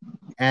 08.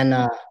 And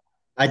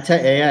I tell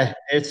you, yeah,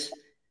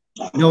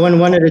 no one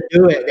wanted to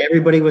do it.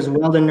 Everybody was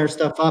welding their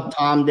stuff up.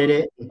 Tom did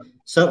it,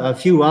 so a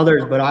few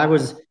others, but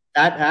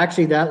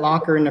that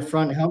locker in the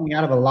front helped me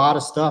out of a lot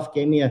of stuff,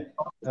 gave me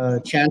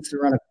a chance to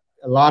run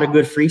a lot of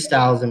good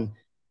freestyles, and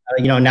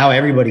now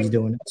everybody's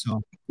doing it.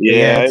 So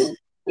yeah,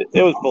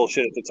 it was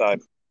bullshit at the time.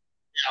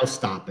 I'll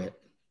stop it.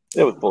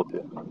 It was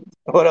bullshit.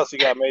 What else you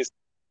got, Mason?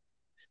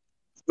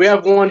 We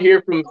have one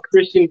here from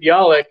Christian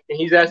Bialik, and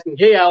he's asking,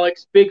 "Hey,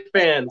 Alex, big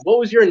fan. What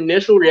was your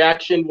initial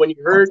reaction when you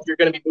heard you're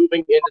going to be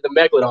moving into the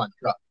Megalodon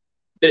truck?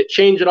 Did it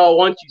change at all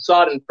once you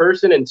saw it in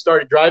person and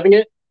started driving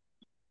it?"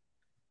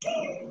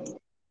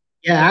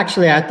 Yeah,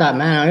 actually, I thought,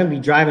 man, I'm going to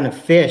be driving a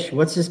fish.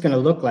 What's this going to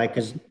look like?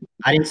 Because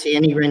I didn't see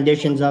any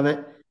renditions of it.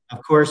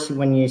 Of course,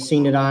 when you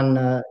seen it on,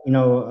 the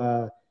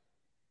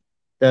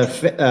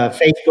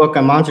Facebook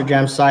on Monster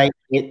Jam site,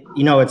 it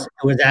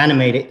was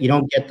animated. You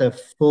don't get the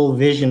full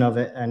vision of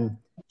it. And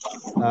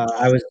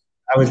I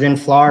was in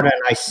Florida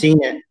and I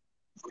seen it,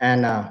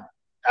 and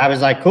I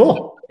was like,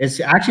 cool. It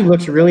actually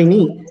looks really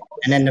neat.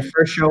 And then the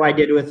first show I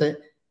did with it,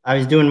 I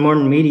was doing more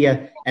than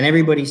media, and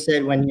everybody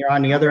said when you're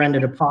on the other end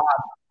of the pod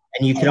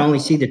and you can only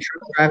see the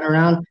truck driving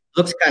around, it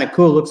looks kind of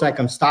cool. It looks like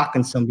I'm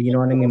stalking somebody. You know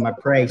what I mean? My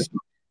prey. So,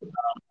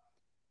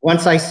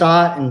 once I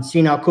saw it and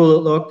seen how cool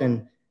it looked,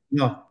 and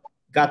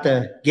got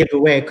to give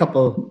away a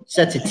couple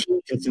sets of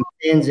teeth and some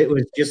fins, it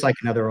was just like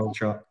another old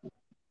truck.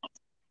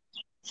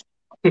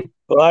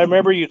 Well, I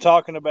remember you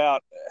talking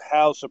about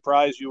how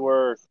surprised you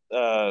were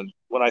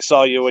when I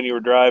saw you when you were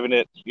driving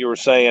it. You were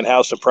saying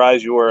how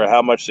surprised you were,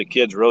 how much the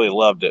kids really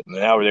loved it and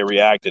how they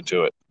reacted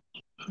to it.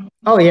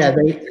 Oh yeah,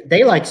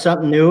 they like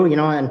something new,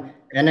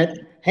 and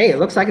it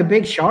looks like a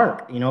big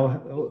shark.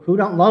 Who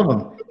don't love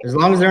them? As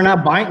long as they're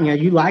not biting you,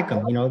 you like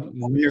them.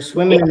 When you're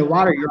swimming in the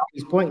water, you're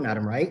always pointing at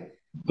them, right?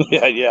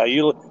 Yeah.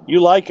 You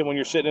like it when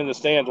you're sitting in the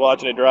stands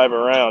watching it drive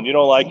around. You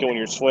don't like it when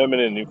you're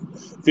swimming and you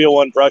feel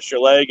one brush your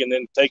leg and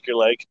then take your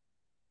leg.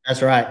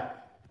 That's right.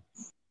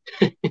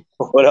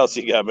 What else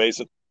you got,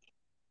 Mason?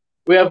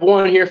 We have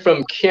one here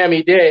from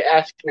Cammy Day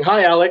asking,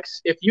 "Hi,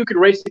 Alex. If you could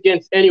race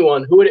against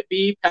anyone, who would it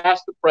be,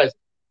 past or present?"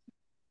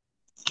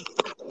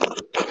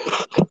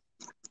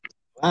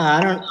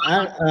 I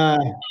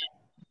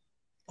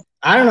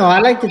don't know.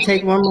 I'd like to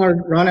take one more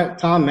run at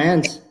Tom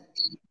Mans.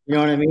 You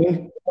know what I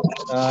mean?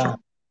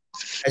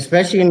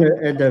 Especially in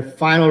the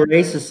final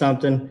race or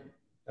something.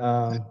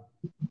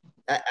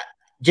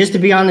 Just to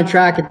be on the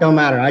track, it don't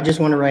matter. I just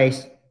want to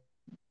race.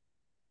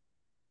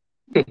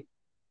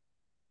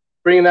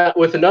 Bringing that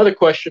with another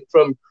question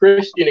from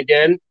Christian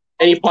again.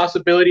 Any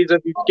possibilities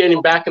of you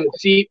getting back in the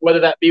seat,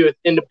 whether that be with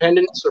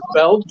Independence or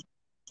Feld?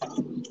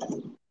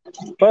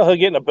 Well, he'll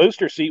get in a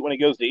booster seat when he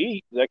goes to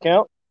eat. Does that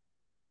count?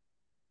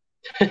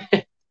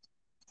 I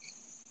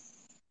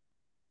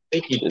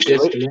think he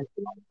disconnected.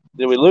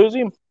 Did we lose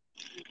him?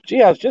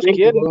 Gee, I was just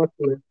kidding.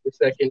 For a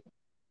second.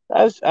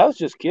 I was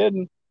just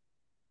kidding.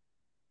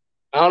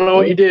 I don't know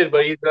what you did,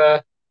 but he's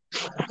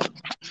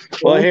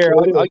Well, here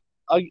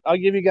I'll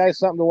give you guys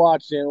something to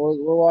watch. Then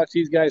we'll watch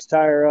these guys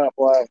tire up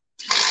while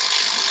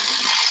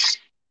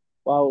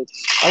we're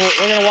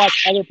gonna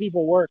watch other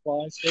people work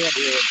while I stand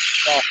here and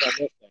talk on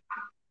this thing.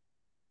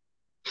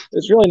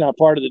 It's really not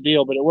part of the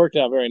deal, but it worked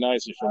out very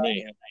nicely for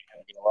me.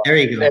 There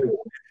you go.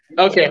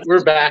 Okay,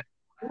 we're back.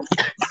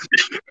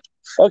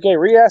 Okay,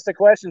 re-ask the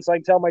question so I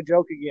can tell my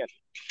joke again.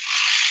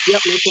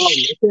 Yep, no problem.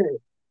 Okay.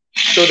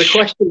 So the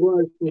question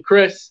was from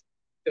Chris.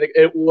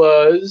 It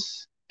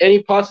was,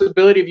 any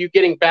possibility of you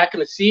getting back in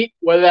the seat,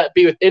 whether that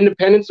be with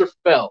Independence or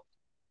Feld?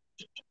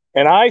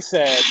 And I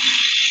said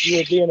you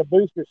would be in a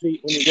booster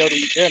seat when you go to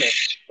eat dinner,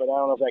 but I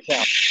don't know if that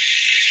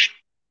counts.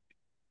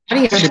 How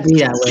do you have to be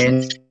that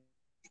way?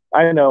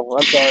 I know.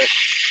 I'm sorry.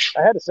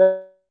 I had to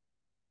say.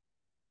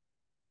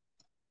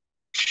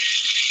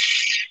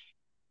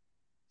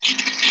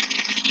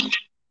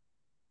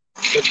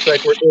 Looks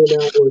like we're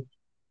in out with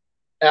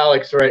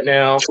Alex right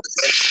now.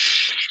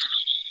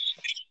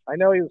 I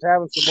know he was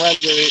having some weather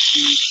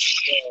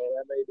issues, so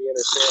that may be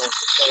interfering with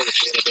the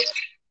service a little bit.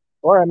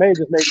 Or I may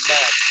just make it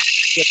mad.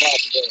 It's a good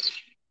possibility.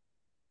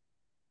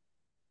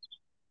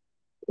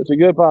 It's a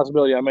good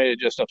possibility I made it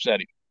just upset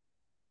him.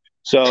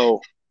 So,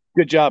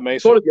 good job,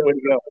 Mason. Way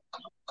to go.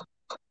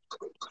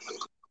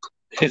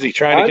 Is he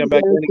trying to come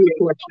back in again?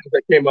 Questions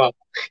that came up.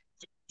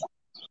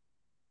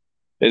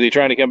 Is he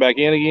trying to come back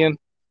in again?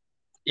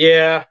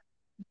 Yeah.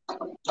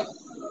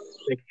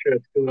 make sure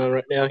it's going on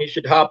right now. He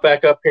should hop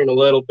back up here in a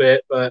little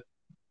bit, but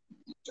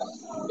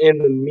in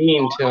the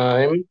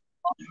meantime,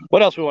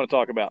 what else we want to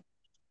talk about?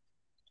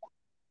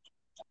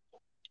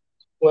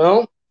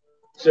 Well,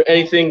 is there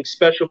anything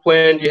special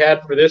planned you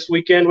had for this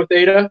weekend with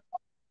Ada?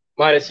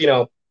 Minus,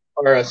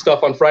 our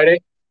stuff on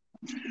Friday?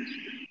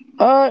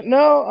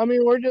 No, I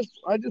mean,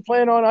 I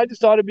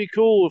just thought it'd be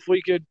cool if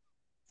we could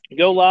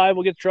go live.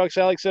 We'll get the trucks.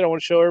 Alex said, I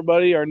want to show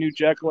everybody our new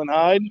Jekyll and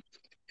Hyde.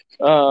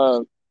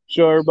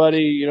 Show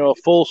everybody, a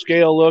full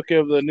scale look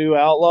of the new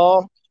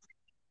Outlaw.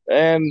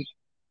 And,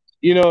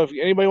 if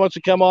anybody wants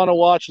to come on and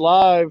watch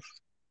live,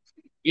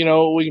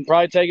 we can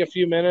probably take a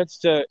few minutes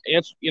to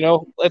answer,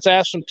 let's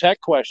ask some tech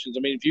questions.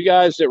 I mean, if you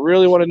guys that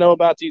really want to know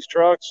about these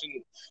trucks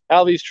and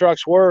how these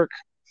trucks work,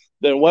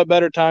 then what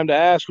better time to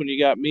ask when you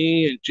got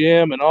me and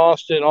Jim and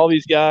Austin, all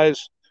these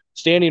guys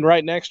standing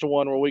right next to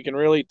one where we can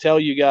really tell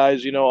you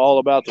guys, all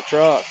about the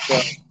truck. So,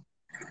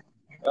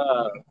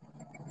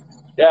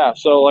 yeah.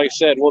 So like I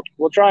said,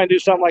 we'll try and do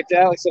something like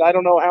that. Like I said, I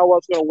don't know how well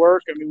it's going to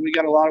work. I mean, we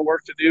got a lot of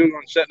work to do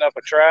on setting up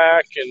a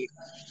track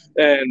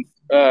and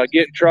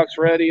getting trucks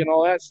ready and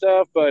all that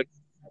stuff, but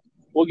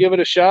we'll give it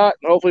a shot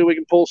and hopefully we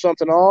can pull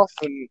something off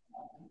and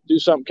do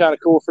something kind of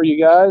cool for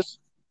you guys.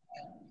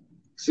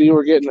 See,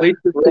 we're getting at least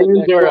the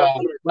fans are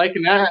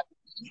liking that.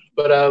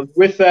 But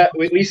with that,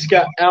 we at least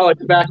got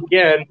Alex back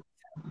again.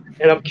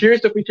 And I'm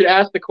curious if we should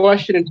ask the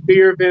question in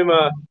fear of him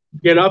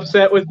getting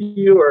upset with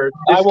you or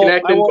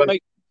disconnecting.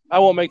 I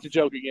won't make the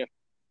joke again.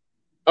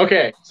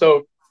 Okay,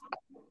 so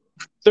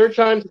third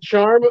time's the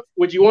charm.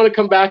 Would you want to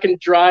come back and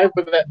drive,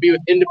 whether that be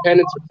with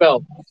Independence or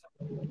Felt?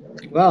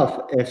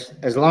 Well,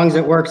 as long as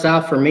it works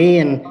out for me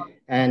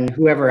and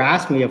whoever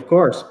asked me, of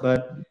course.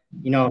 But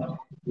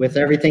with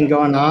everything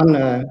going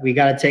on, we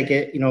got to take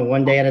it,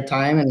 one day at a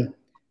time, and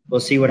we'll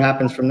see what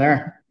happens from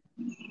there.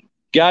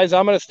 Guys,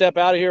 I'm going to step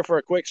out of here for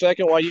a quick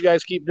second while you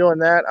guys keep doing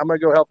that. I'm going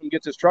to go help him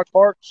get this truck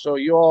parked. So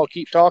you all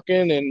keep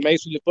talking, and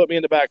Mason just put me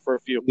in the back for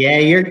a few. Yeah,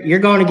 you're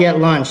going to get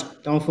lunch.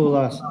 Don't fool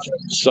us.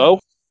 So.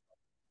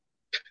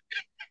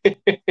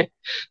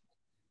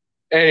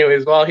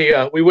 Anyways, while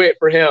we wait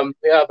for him,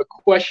 we have a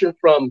question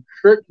from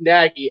Kirk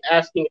Nagy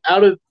asking,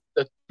 out of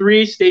the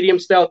 3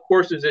 stadium-style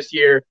courses this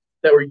year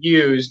that were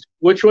used,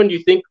 which one do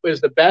you think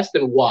was the best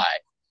and why?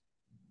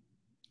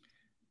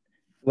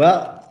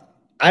 Well,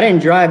 I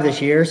didn't drive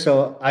this year,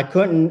 so I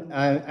couldn't.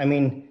 I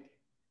mean,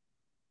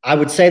 I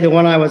would say the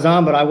one I was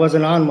on, but I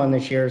wasn't on one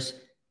this year.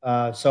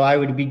 So I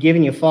would be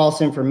giving you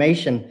false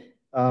information.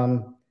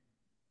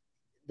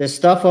 The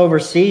stuff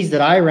overseas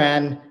that I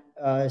ran,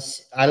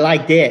 I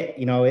liked it.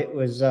 It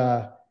was,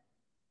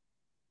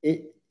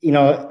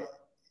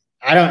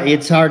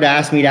 it's hard to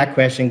ask me that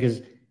question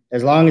because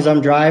as long as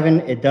I'm driving,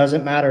 it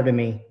doesn't matter to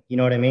me. You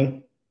know what I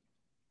mean?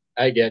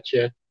 I get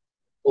you.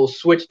 We'll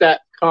switch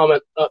that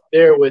comment up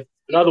there with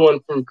another one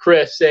from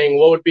Chris saying,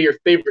 what would be your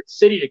favorite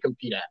city to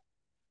compete at?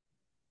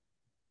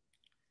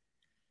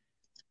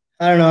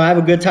 I don't know. I have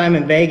a good time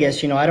in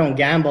Vegas. I don't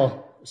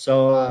gamble.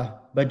 So,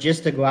 but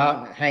just to go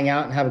out and hang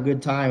out and have a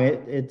good time,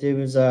 it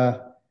was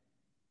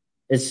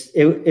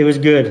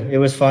good. It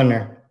was fun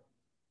there.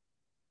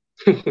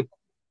 Let's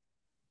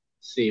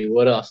see,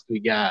 what else do we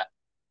got?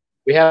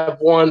 We have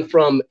one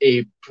from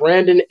a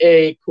Brandon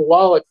A.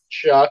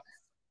 Kowalchuk.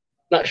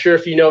 Not sure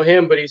if you know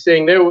him, but he's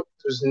saying there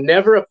was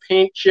never a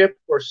paint chip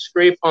or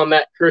scrape on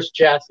that cursed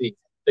chassis.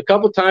 The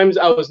couple times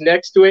I was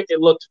next to it, it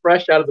looked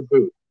fresh out of the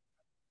boot.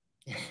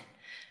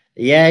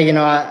 Yeah,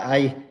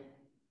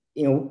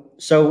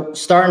 so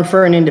starting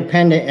for an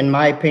independent, in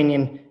my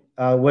opinion,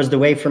 was the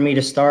way for me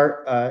to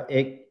start.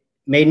 It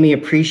made me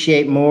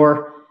appreciate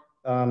more,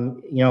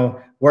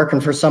 working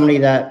for somebody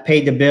that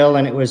paid the bill,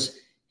 and it was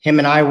him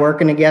and I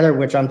working together,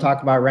 which I'm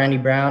talking about Randy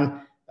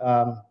Brown.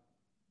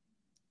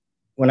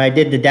 When I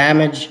did the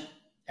damage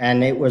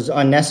and it was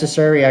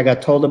unnecessary, I got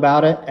told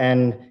about it,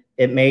 and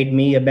it made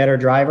me a better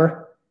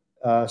driver.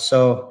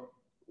 So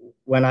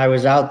when I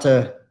was out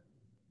to,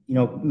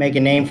 make a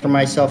name for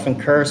myself in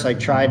Curse, I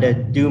tried to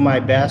do my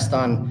best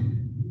on,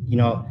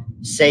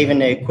 saving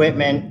the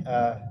equipment,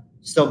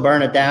 still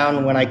burn it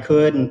down when I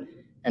could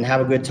and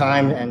have a good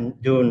time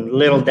and doing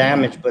little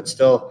damage, but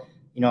still,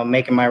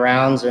 making my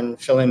rounds and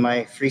filling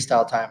my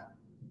freestyle time.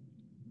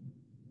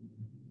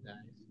 Nice.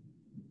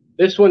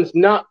 This one's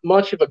not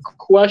much of a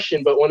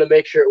question, but want to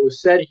make sure it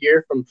was said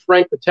here from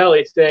Frank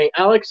Patelli saying,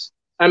 Alex,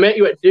 I met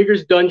you at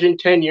Digger's Dungeon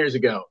 10 years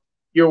ago.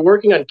 You were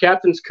working on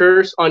Captain's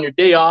Curse on your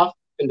day off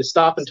and to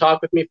stop and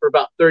talk with me for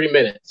about 30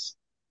 minutes.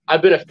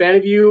 I've been a fan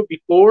of you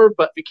before,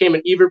 but became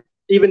an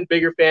even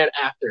bigger fan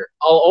after.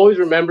 I'll always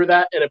remember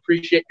that and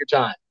appreciate your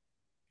time.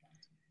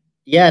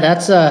 Yeah,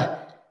 that's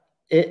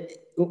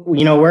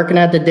working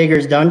at the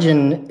Digger's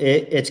Dungeon,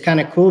 it's kind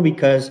of cool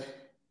because,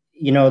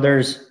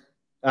 there's,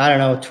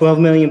 12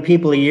 million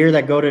people a year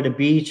that go to the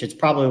beach. It's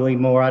probably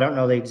more. I don't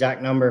know the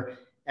exact number.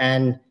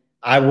 And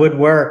I would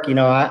work,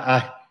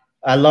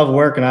 I love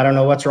working. I don't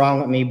know what's wrong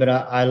with me, but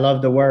I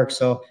love to work.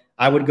 So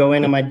I would go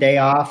into my day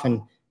off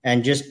and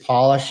just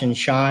polish and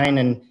shine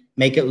and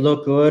make it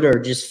look good or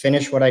just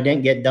finish what I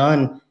didn't get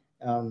done.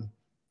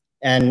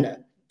 And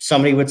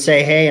somebody would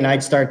say, hey, and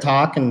I'd start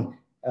talking,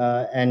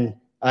 and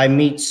I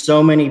meet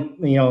so many,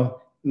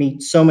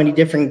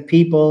 different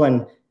people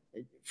and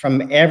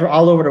from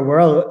all over the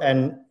world.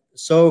 And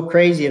so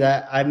crazy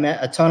that I met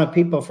a ton of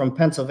people from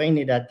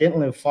Pennsylvania that didn't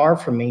live far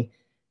from me,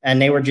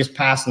 and they were just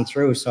passing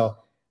through. So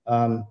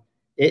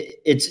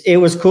it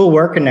was cool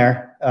working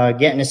there,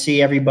 getting to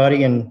see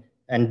everybody and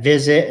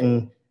visit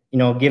and,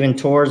 giving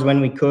tours when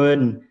we could.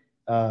 And,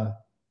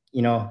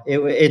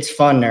 it's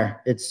fun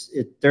there.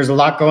 There's a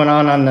lot going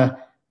on the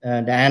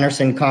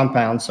Anderson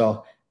compound.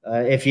 So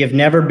if you've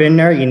never been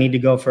there, you need to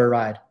go for a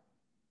ride.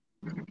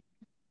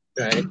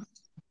 Okay.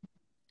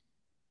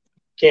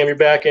 Cam, you're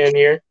back in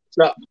here.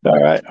 What's up? All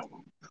right.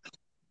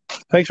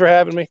 Thanks for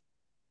having me.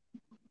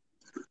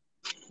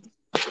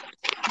 Hey,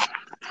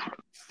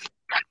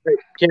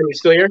 Cam, you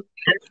still here?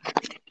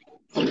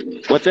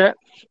 What's that?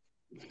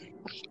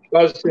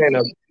 I was saying,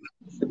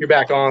 you're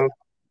back on.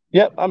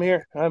 Yep, I'm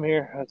here.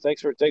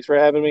 Thanks for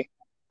having me.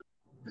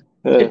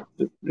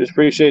 Just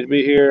appreciate to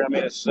be here. I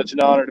mean, it's such an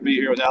honor to be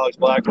here with Alex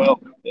Blackwell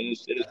in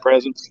his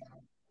presence.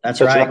 That's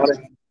such right.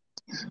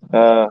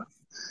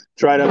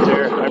 It's right up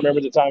there. I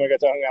remember the time I got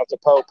to hang out with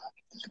the Pope.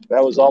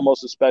 That was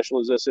almost as special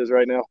as this is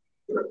right now.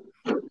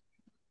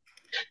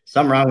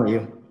 Something wrong with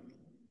you.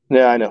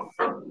 Yeah, I know.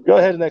 Go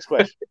ahead, the next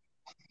question.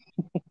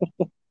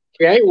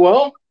 Okay,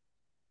 well,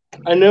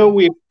 I know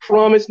we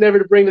promised never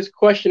to bring this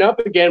question up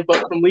again,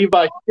 but from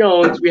Levi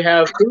Jones, we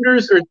have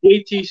Hooters or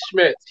JT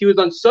Schmitz. He was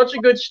on such a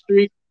good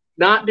streak,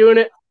 not doing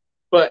it,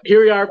 but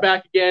here we are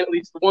back again, at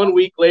least 1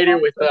 week later,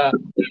 with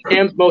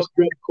Cam's most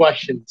good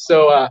question.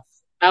 So,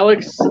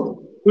 Alex,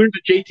 Hooters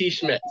or JT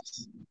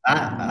Schmitz?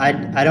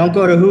 I don't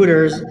go to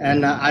Hooters,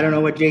 and I don't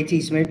know what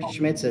JT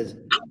Schmitz is.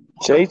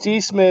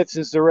 JT Schmitz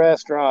is the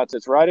restaurant.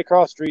 It's right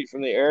across the street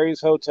from the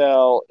Aries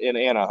Hotel in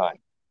Anaheim.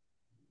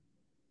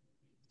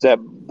 It's that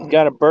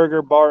got a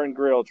burger bar and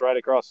grill. It's right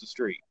across the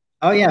street.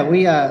 Oh yeah,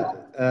 we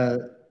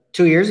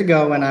 2 years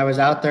ago when I was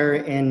out there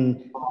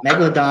in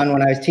Megalodon,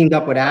 when I was teamed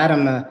up with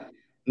Adam,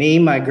 me,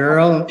 my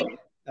girl,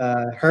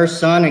 her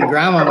son, and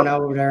grandma went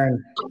over there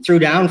and threw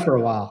down for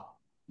a while.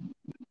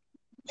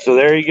 So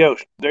there you go.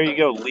 There you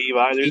go,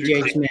 Levi.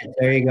 DJ Smith.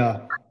 There you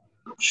go.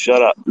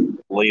 Shut up,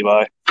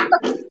 Levi.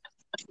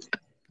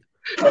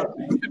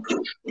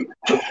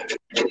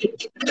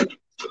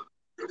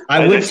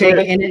 I would take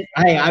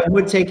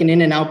an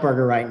In-N-Out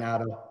burger right now,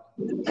 though.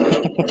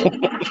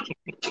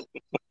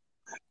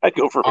 I'd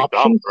go for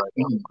McDonald's right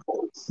now.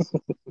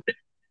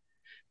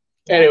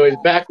 Anyways,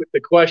 back with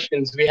the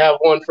questions. We have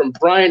one from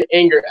Brian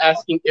Anger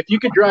asking, if you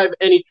could drive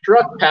any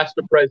truck past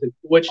or present,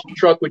 which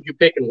truck would you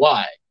pick and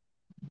why?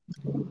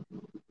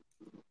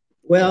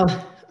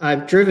 Well,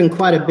 I've driven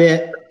quite a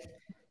bit,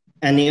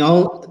 and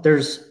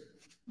there's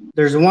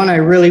one I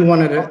really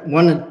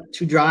wanted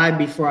to drive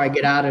before I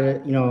get out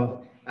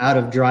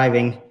of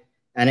driving,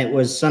 and it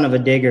was Son of a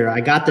Digger.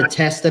 I got to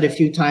test it a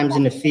few times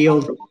in the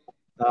field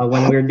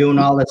when we were doing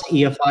all this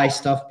EFI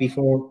stuff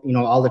before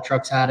all the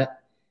trucks had it.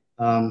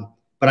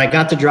 But I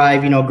got to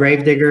drive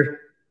Gravedigger.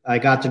 I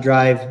got to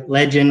drive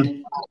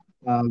Legend,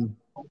 and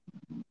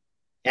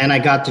I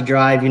got to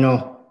drive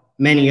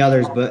many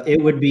others. But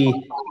it would be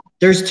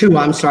there's two.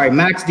 I'm sorry,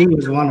 Max D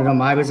was one of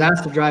them. I was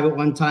asked to drive it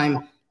one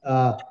time,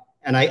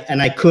 and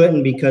I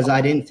couldn't because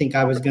I didn't think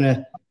I was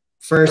gonna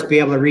first be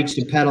able to reach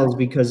the pedals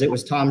because it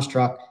was Tom's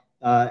truck,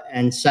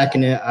 and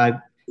second,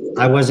 I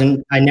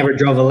never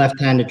drove a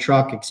left-handed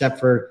truck except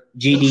for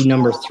GD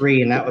number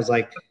 3, and that was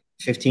like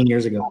 15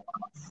 years ago.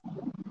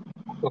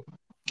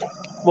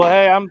 Well,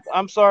 hey,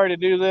 I'm sorry to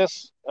do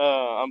this.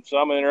 I'm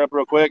gonna interrupt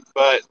real quick,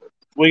 but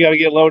we got to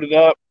get loaded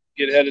up,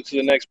 get headed to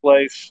the next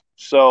place.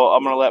 So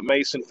I'm gonna let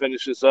Mason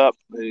finish this up.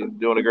 He's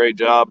doing a great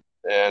job,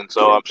 and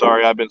so I'm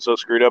sorry I've been so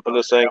screwed up in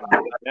this thing.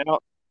 Now,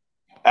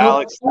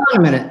 Alex, hold on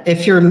a minute.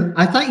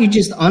 I thought you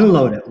just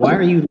unloaded. Why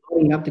are you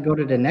loading up to go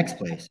to the next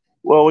place?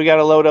 Well, we got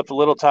to load up the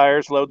little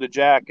tires, load the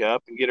jack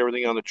up, and get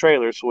everything on the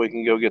trailer so we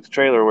can go get the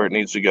trailer where it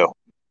needs to go.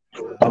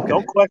 Okay.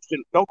 Don't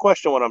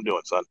question what I'm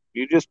doing, son.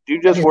 You just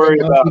worry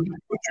about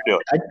what you're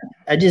doing.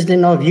 I just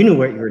didn't know if you knew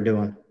what you were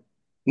doing.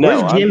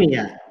 No, where's Jimmy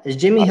at? Is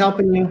Jimmy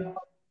helping you?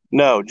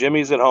 No,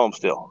 Jimmy's at home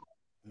still.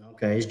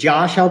 Okay. Is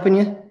Josh helping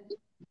you?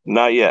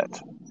 Not yet.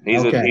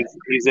 He's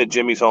at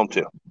Jimmy's home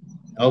too.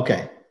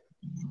 Okay.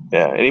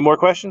 Yeah. Any more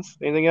questions?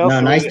 Anything else? No,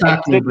 nice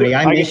talking to you, buddy.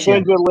 I miss you. I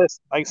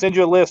can send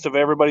you a list of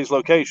everybody's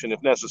location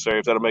if necessary,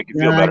 if that'll make you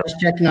feel better. I'm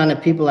just checking on the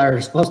people that are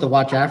supposed to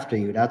watch after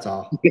you. That's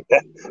all.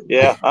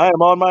 Yeah, I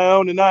am on my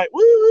own tonight.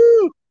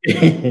 Woo!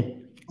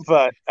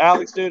 But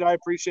Alex, dude, I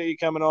appreciate you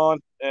coming on.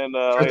 And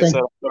like I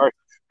said,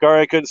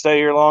 sorry I couldn't stay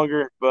here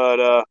longer.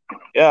 But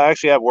yeah, I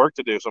actually have work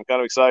to do, so I'm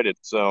kind of excited.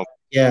 So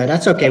yeah,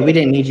 that's okay. We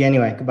didn't need you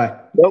anyway. Goodbye.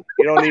 Nope,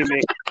 you don't need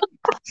me.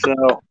 So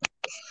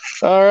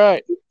all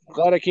right.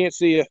 Glad I can't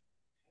see you.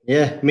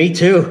 Yeah, me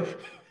too.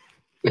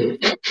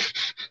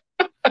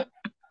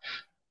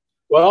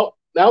 Well,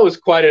 that was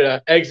quite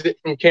an exit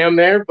from Cam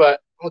there, but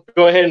I'll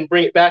go ahead and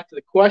bring it back to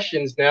the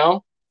questions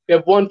now. We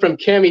have one from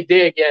Cammy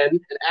Day again,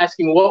 and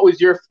asking, what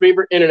was your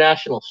favorite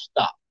international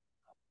stop?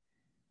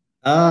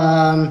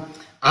 I'm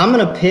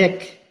gonna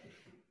pick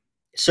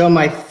So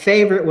my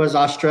favorite was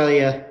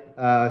Australia.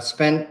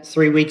 Spent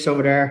 3 weeks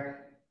over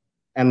there,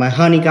 and my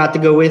honey got to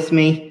go with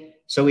me,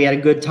 so we had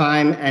a good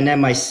time. And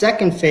then my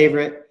second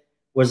favorite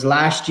was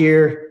last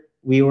year.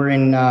 We were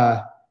in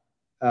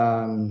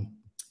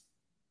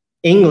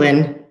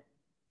England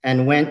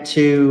and went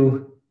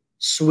to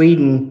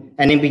Sweden,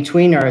 and in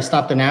between there, I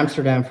stopped in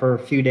Amsterdam for a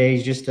few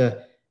days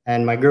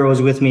and my girl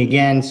was with me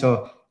again.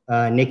 So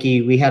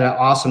Nikki, we had an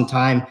awesome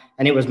time,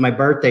 and it was my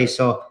birthday,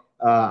 so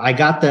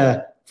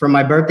for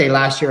my birthday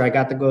last year, I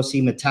got to go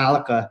see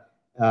Metallica,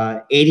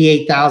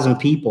 88,000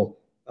 people.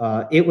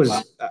 It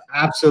was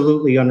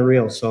absolutely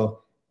unreal.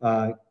 So,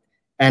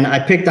 and I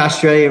picked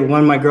Australia.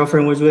 One, my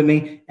girlfriend was with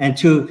me, and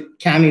two,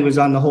 Cammie was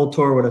on the whole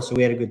tour with us, so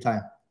we had a good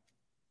time.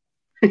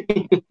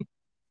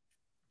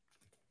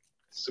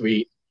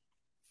 Sweet.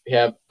 We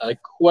have a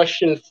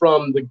question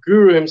from the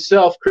guru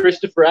himself,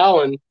 Christopher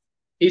Allen.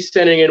 He's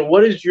sending in,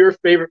 what is your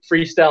favorite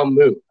freestyle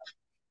move?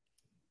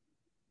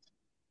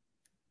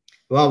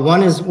 Well,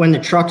 one is when the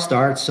truck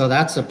starts, so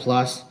that's a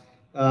plus.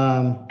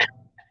 I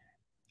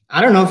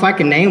don't know if I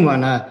can name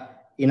one. I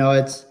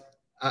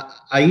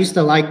used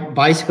to like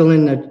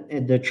bicycling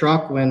the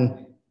truck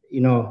when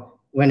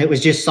it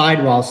was just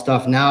sidewall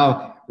stuff.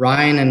 Now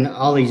Ryan and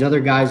all these other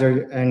guys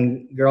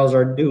and girls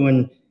are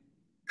doing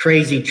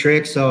crazy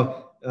tricks.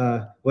 So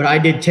what I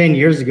did 10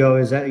 years ago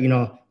is that,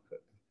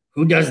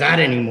 who does that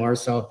anymore?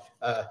 So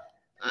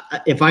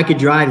if I could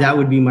drive, that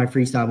would be my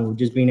freestyle move,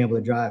 just being able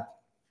to drive.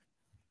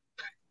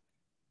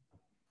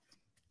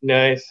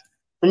 Nice.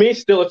 For me,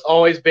 still, it's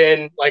always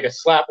been like a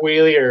slap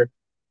wheelie, or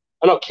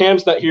I know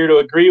Cam's not here to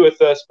agree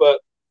with us, but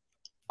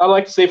I'd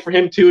like to say for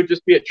him too,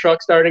 just be a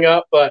truck starting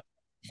up. But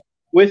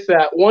with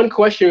that, one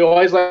question we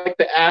always like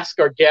to ask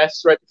our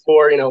guests right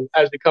before,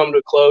 as we come to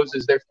a close,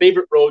 is their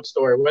favorite road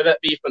story, whether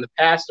that be from the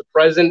past to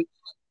present.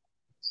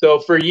 So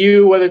for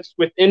you, whether it's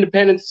with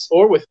Independence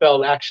or with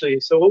Feld, actually,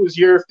 so what was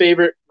your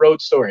favorite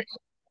road story?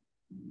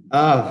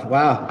 Oh,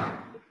 wow.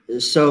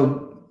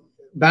 So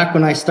back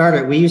when I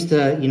started, we used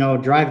to,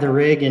 drive the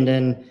rig and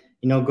then,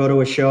 go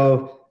to a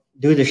show,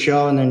 do the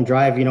show, and then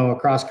drive,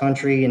 across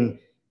country and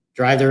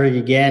drive the rig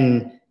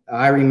again.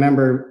 I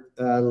remember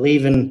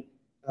leaving.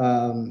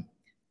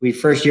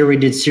 First year we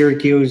did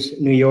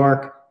Syracuse, New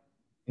York.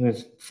 It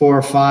was 4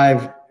 or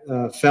 5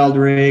 Feld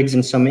rigs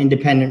and some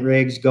independent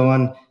rigs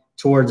going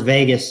towards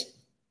Vegas,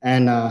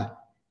 and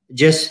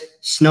just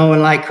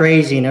snowing like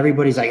crazy. And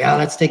everybody's like, "Oh,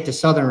 let's take the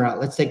southern route.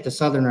 Let's take the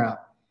southern route."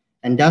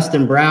 And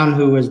Dustin Brown,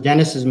 who was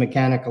Dennis's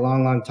mechanic a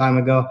long, long time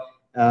ago,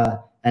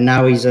 and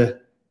now he's a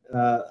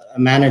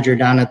manager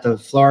down at the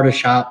Florida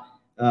shop.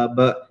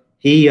 But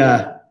he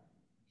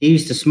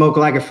used to smoke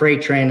like a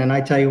freight train. And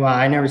I tell you what,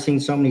 I never seen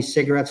so many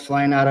cigarettes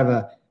flying out of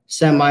a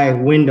semi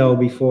window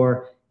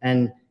before.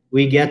 And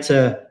we get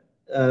to,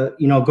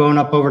 going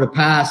up over the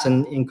pass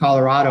in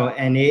Colorado,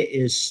 and it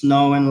is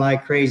snowing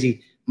like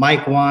crazy.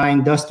 Mike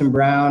Wine, Dustin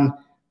Brown,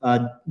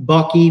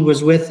 Bucky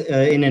was with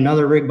in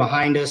another rig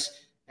behind us.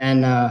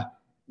 And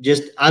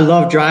I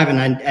love driving.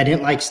 I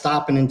didn't like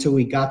stopping until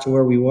we got to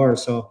where we were.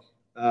 So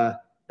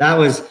that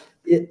was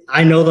it.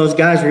 I know those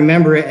guys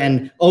remember it.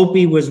 And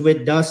Opie was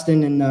with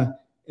Dustin in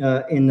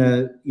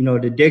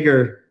the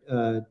digger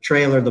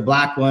trailer, the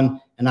black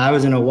one, and I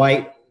was in a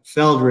white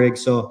Feld rig.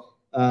 So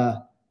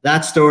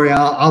that story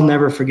I'll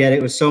never forget.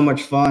 It was so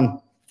much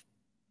fun.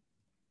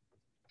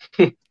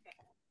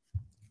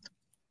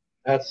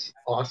 That's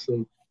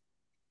awesome.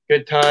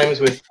 Good times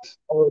with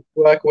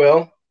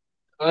Blackwell.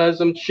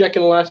 As I'm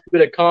checking the last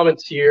bit of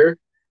comments here,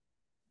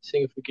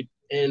 seeing if we could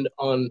end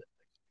on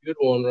a good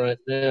one right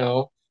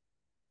now.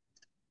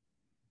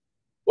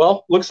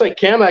 Well, looks like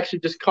Cam actually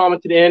just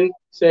commented in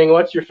saying,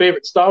 what's your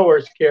favorite Star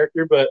Wars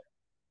character? But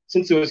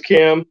since it was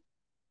Cam,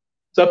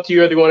 it's up to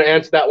you whether you want to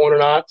answer that one or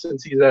not,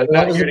 since he's not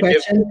here to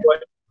give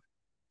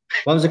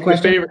what was the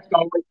question? Your favorite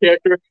Star Wars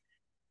character?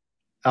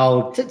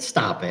 Oh,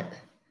 stop it.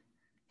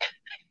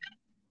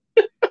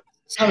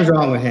 Something's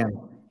wrong with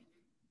him.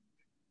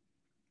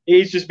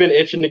 He's just been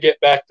itching to get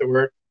back to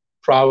work,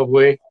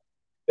 probably.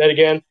 Then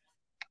again,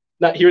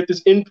 not here with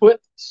this input.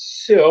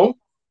 So,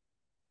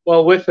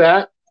 well, with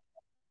that,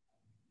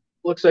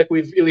 looks like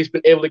we've at least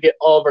been able to get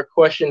all of our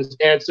questions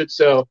answered.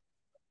 So,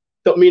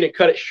 don't mean to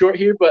cut it short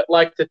here, but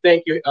like to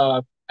thank you,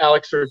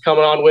 Alex, for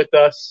coming on with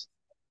us.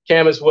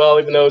 Cam as well,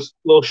 even though it's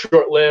a little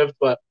short-lived.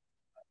 But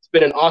it's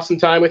been an awesome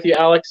time with you,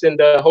 Alex,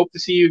 and hope to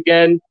see you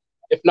again,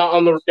 if not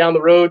down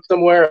the road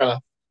somewhere, at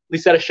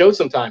least at a show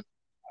sometime.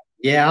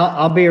 Yeah,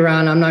 I'll be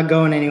around. I'm not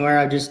going anywhere.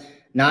 I'm just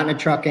not in a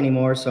truck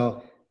anymore.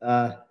 So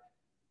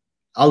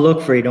I'll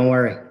look for you. Don't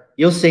worry.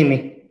 You'll see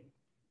me.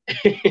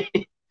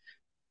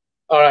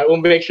 All right. We'll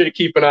make sure to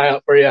keep an eye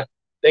out for you.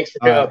 Thanks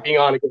for being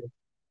on again.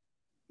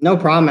 No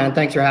problem, man.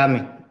 Thanks for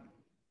having me.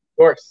 Of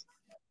course.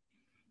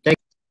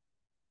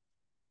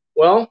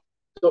 Well,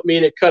 don't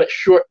mean to cut it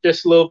short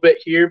just a little bit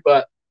here,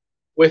 but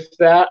with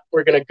that,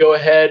 we're going to go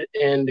ahead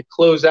and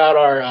close out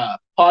our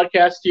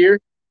podcast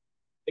here.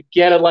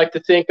 Again, I'd like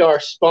to thank our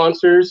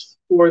sponsors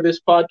for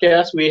this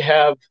podcast. We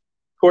have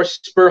course,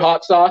 Spur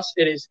Hot Sauce.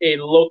 It is a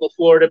local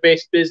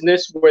Florida-based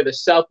business where the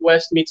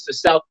Southwest meets the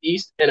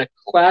Southeast and a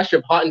clash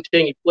of hot and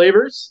tangy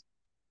flavors.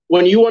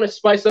 When you want to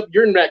spice up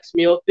your next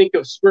meal, think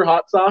of Spur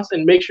Hot Sauce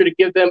and make sure to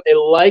give them a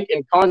like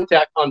and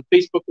contact on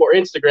Facebook or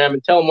Instagram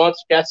and tell them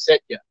MonsterCast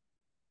sent you.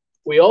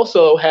 We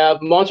also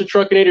have Monster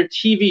Truckinator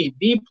TV,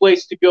 the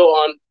place to go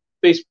on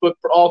Facebook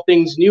for all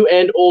things new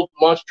and old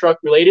monster truck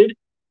related.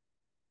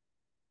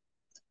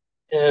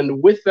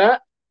 And with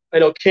that, I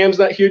know Cam's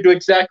not here to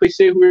exactly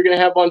say who we're going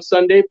to have on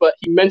Sunday, but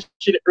he mentioned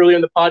it earlier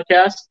in the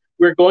podcast.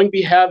 We're going to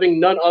be having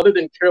none other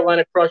than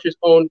Carolina Crush's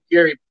own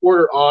Gary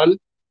Porter on.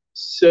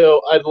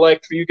 So I'd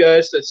like for you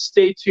guys to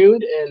stay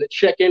tuned and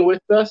check in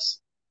with us.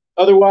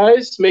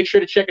 Otherwise, make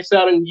sure to check us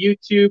out on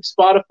YouTube,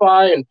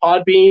 Spotify, and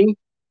Podbean.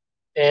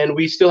 And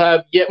we still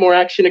have yet more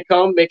action to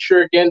come. Make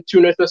sure, again,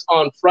 tune with us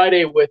on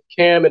Friday with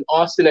Cam and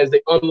Austin as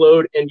they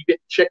unload, and you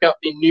get to check out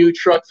the new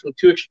trucks from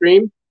 2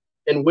 Extreme.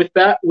 And with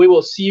that, we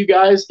will see you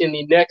guys in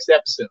the next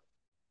episode.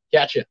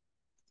 Catch ya.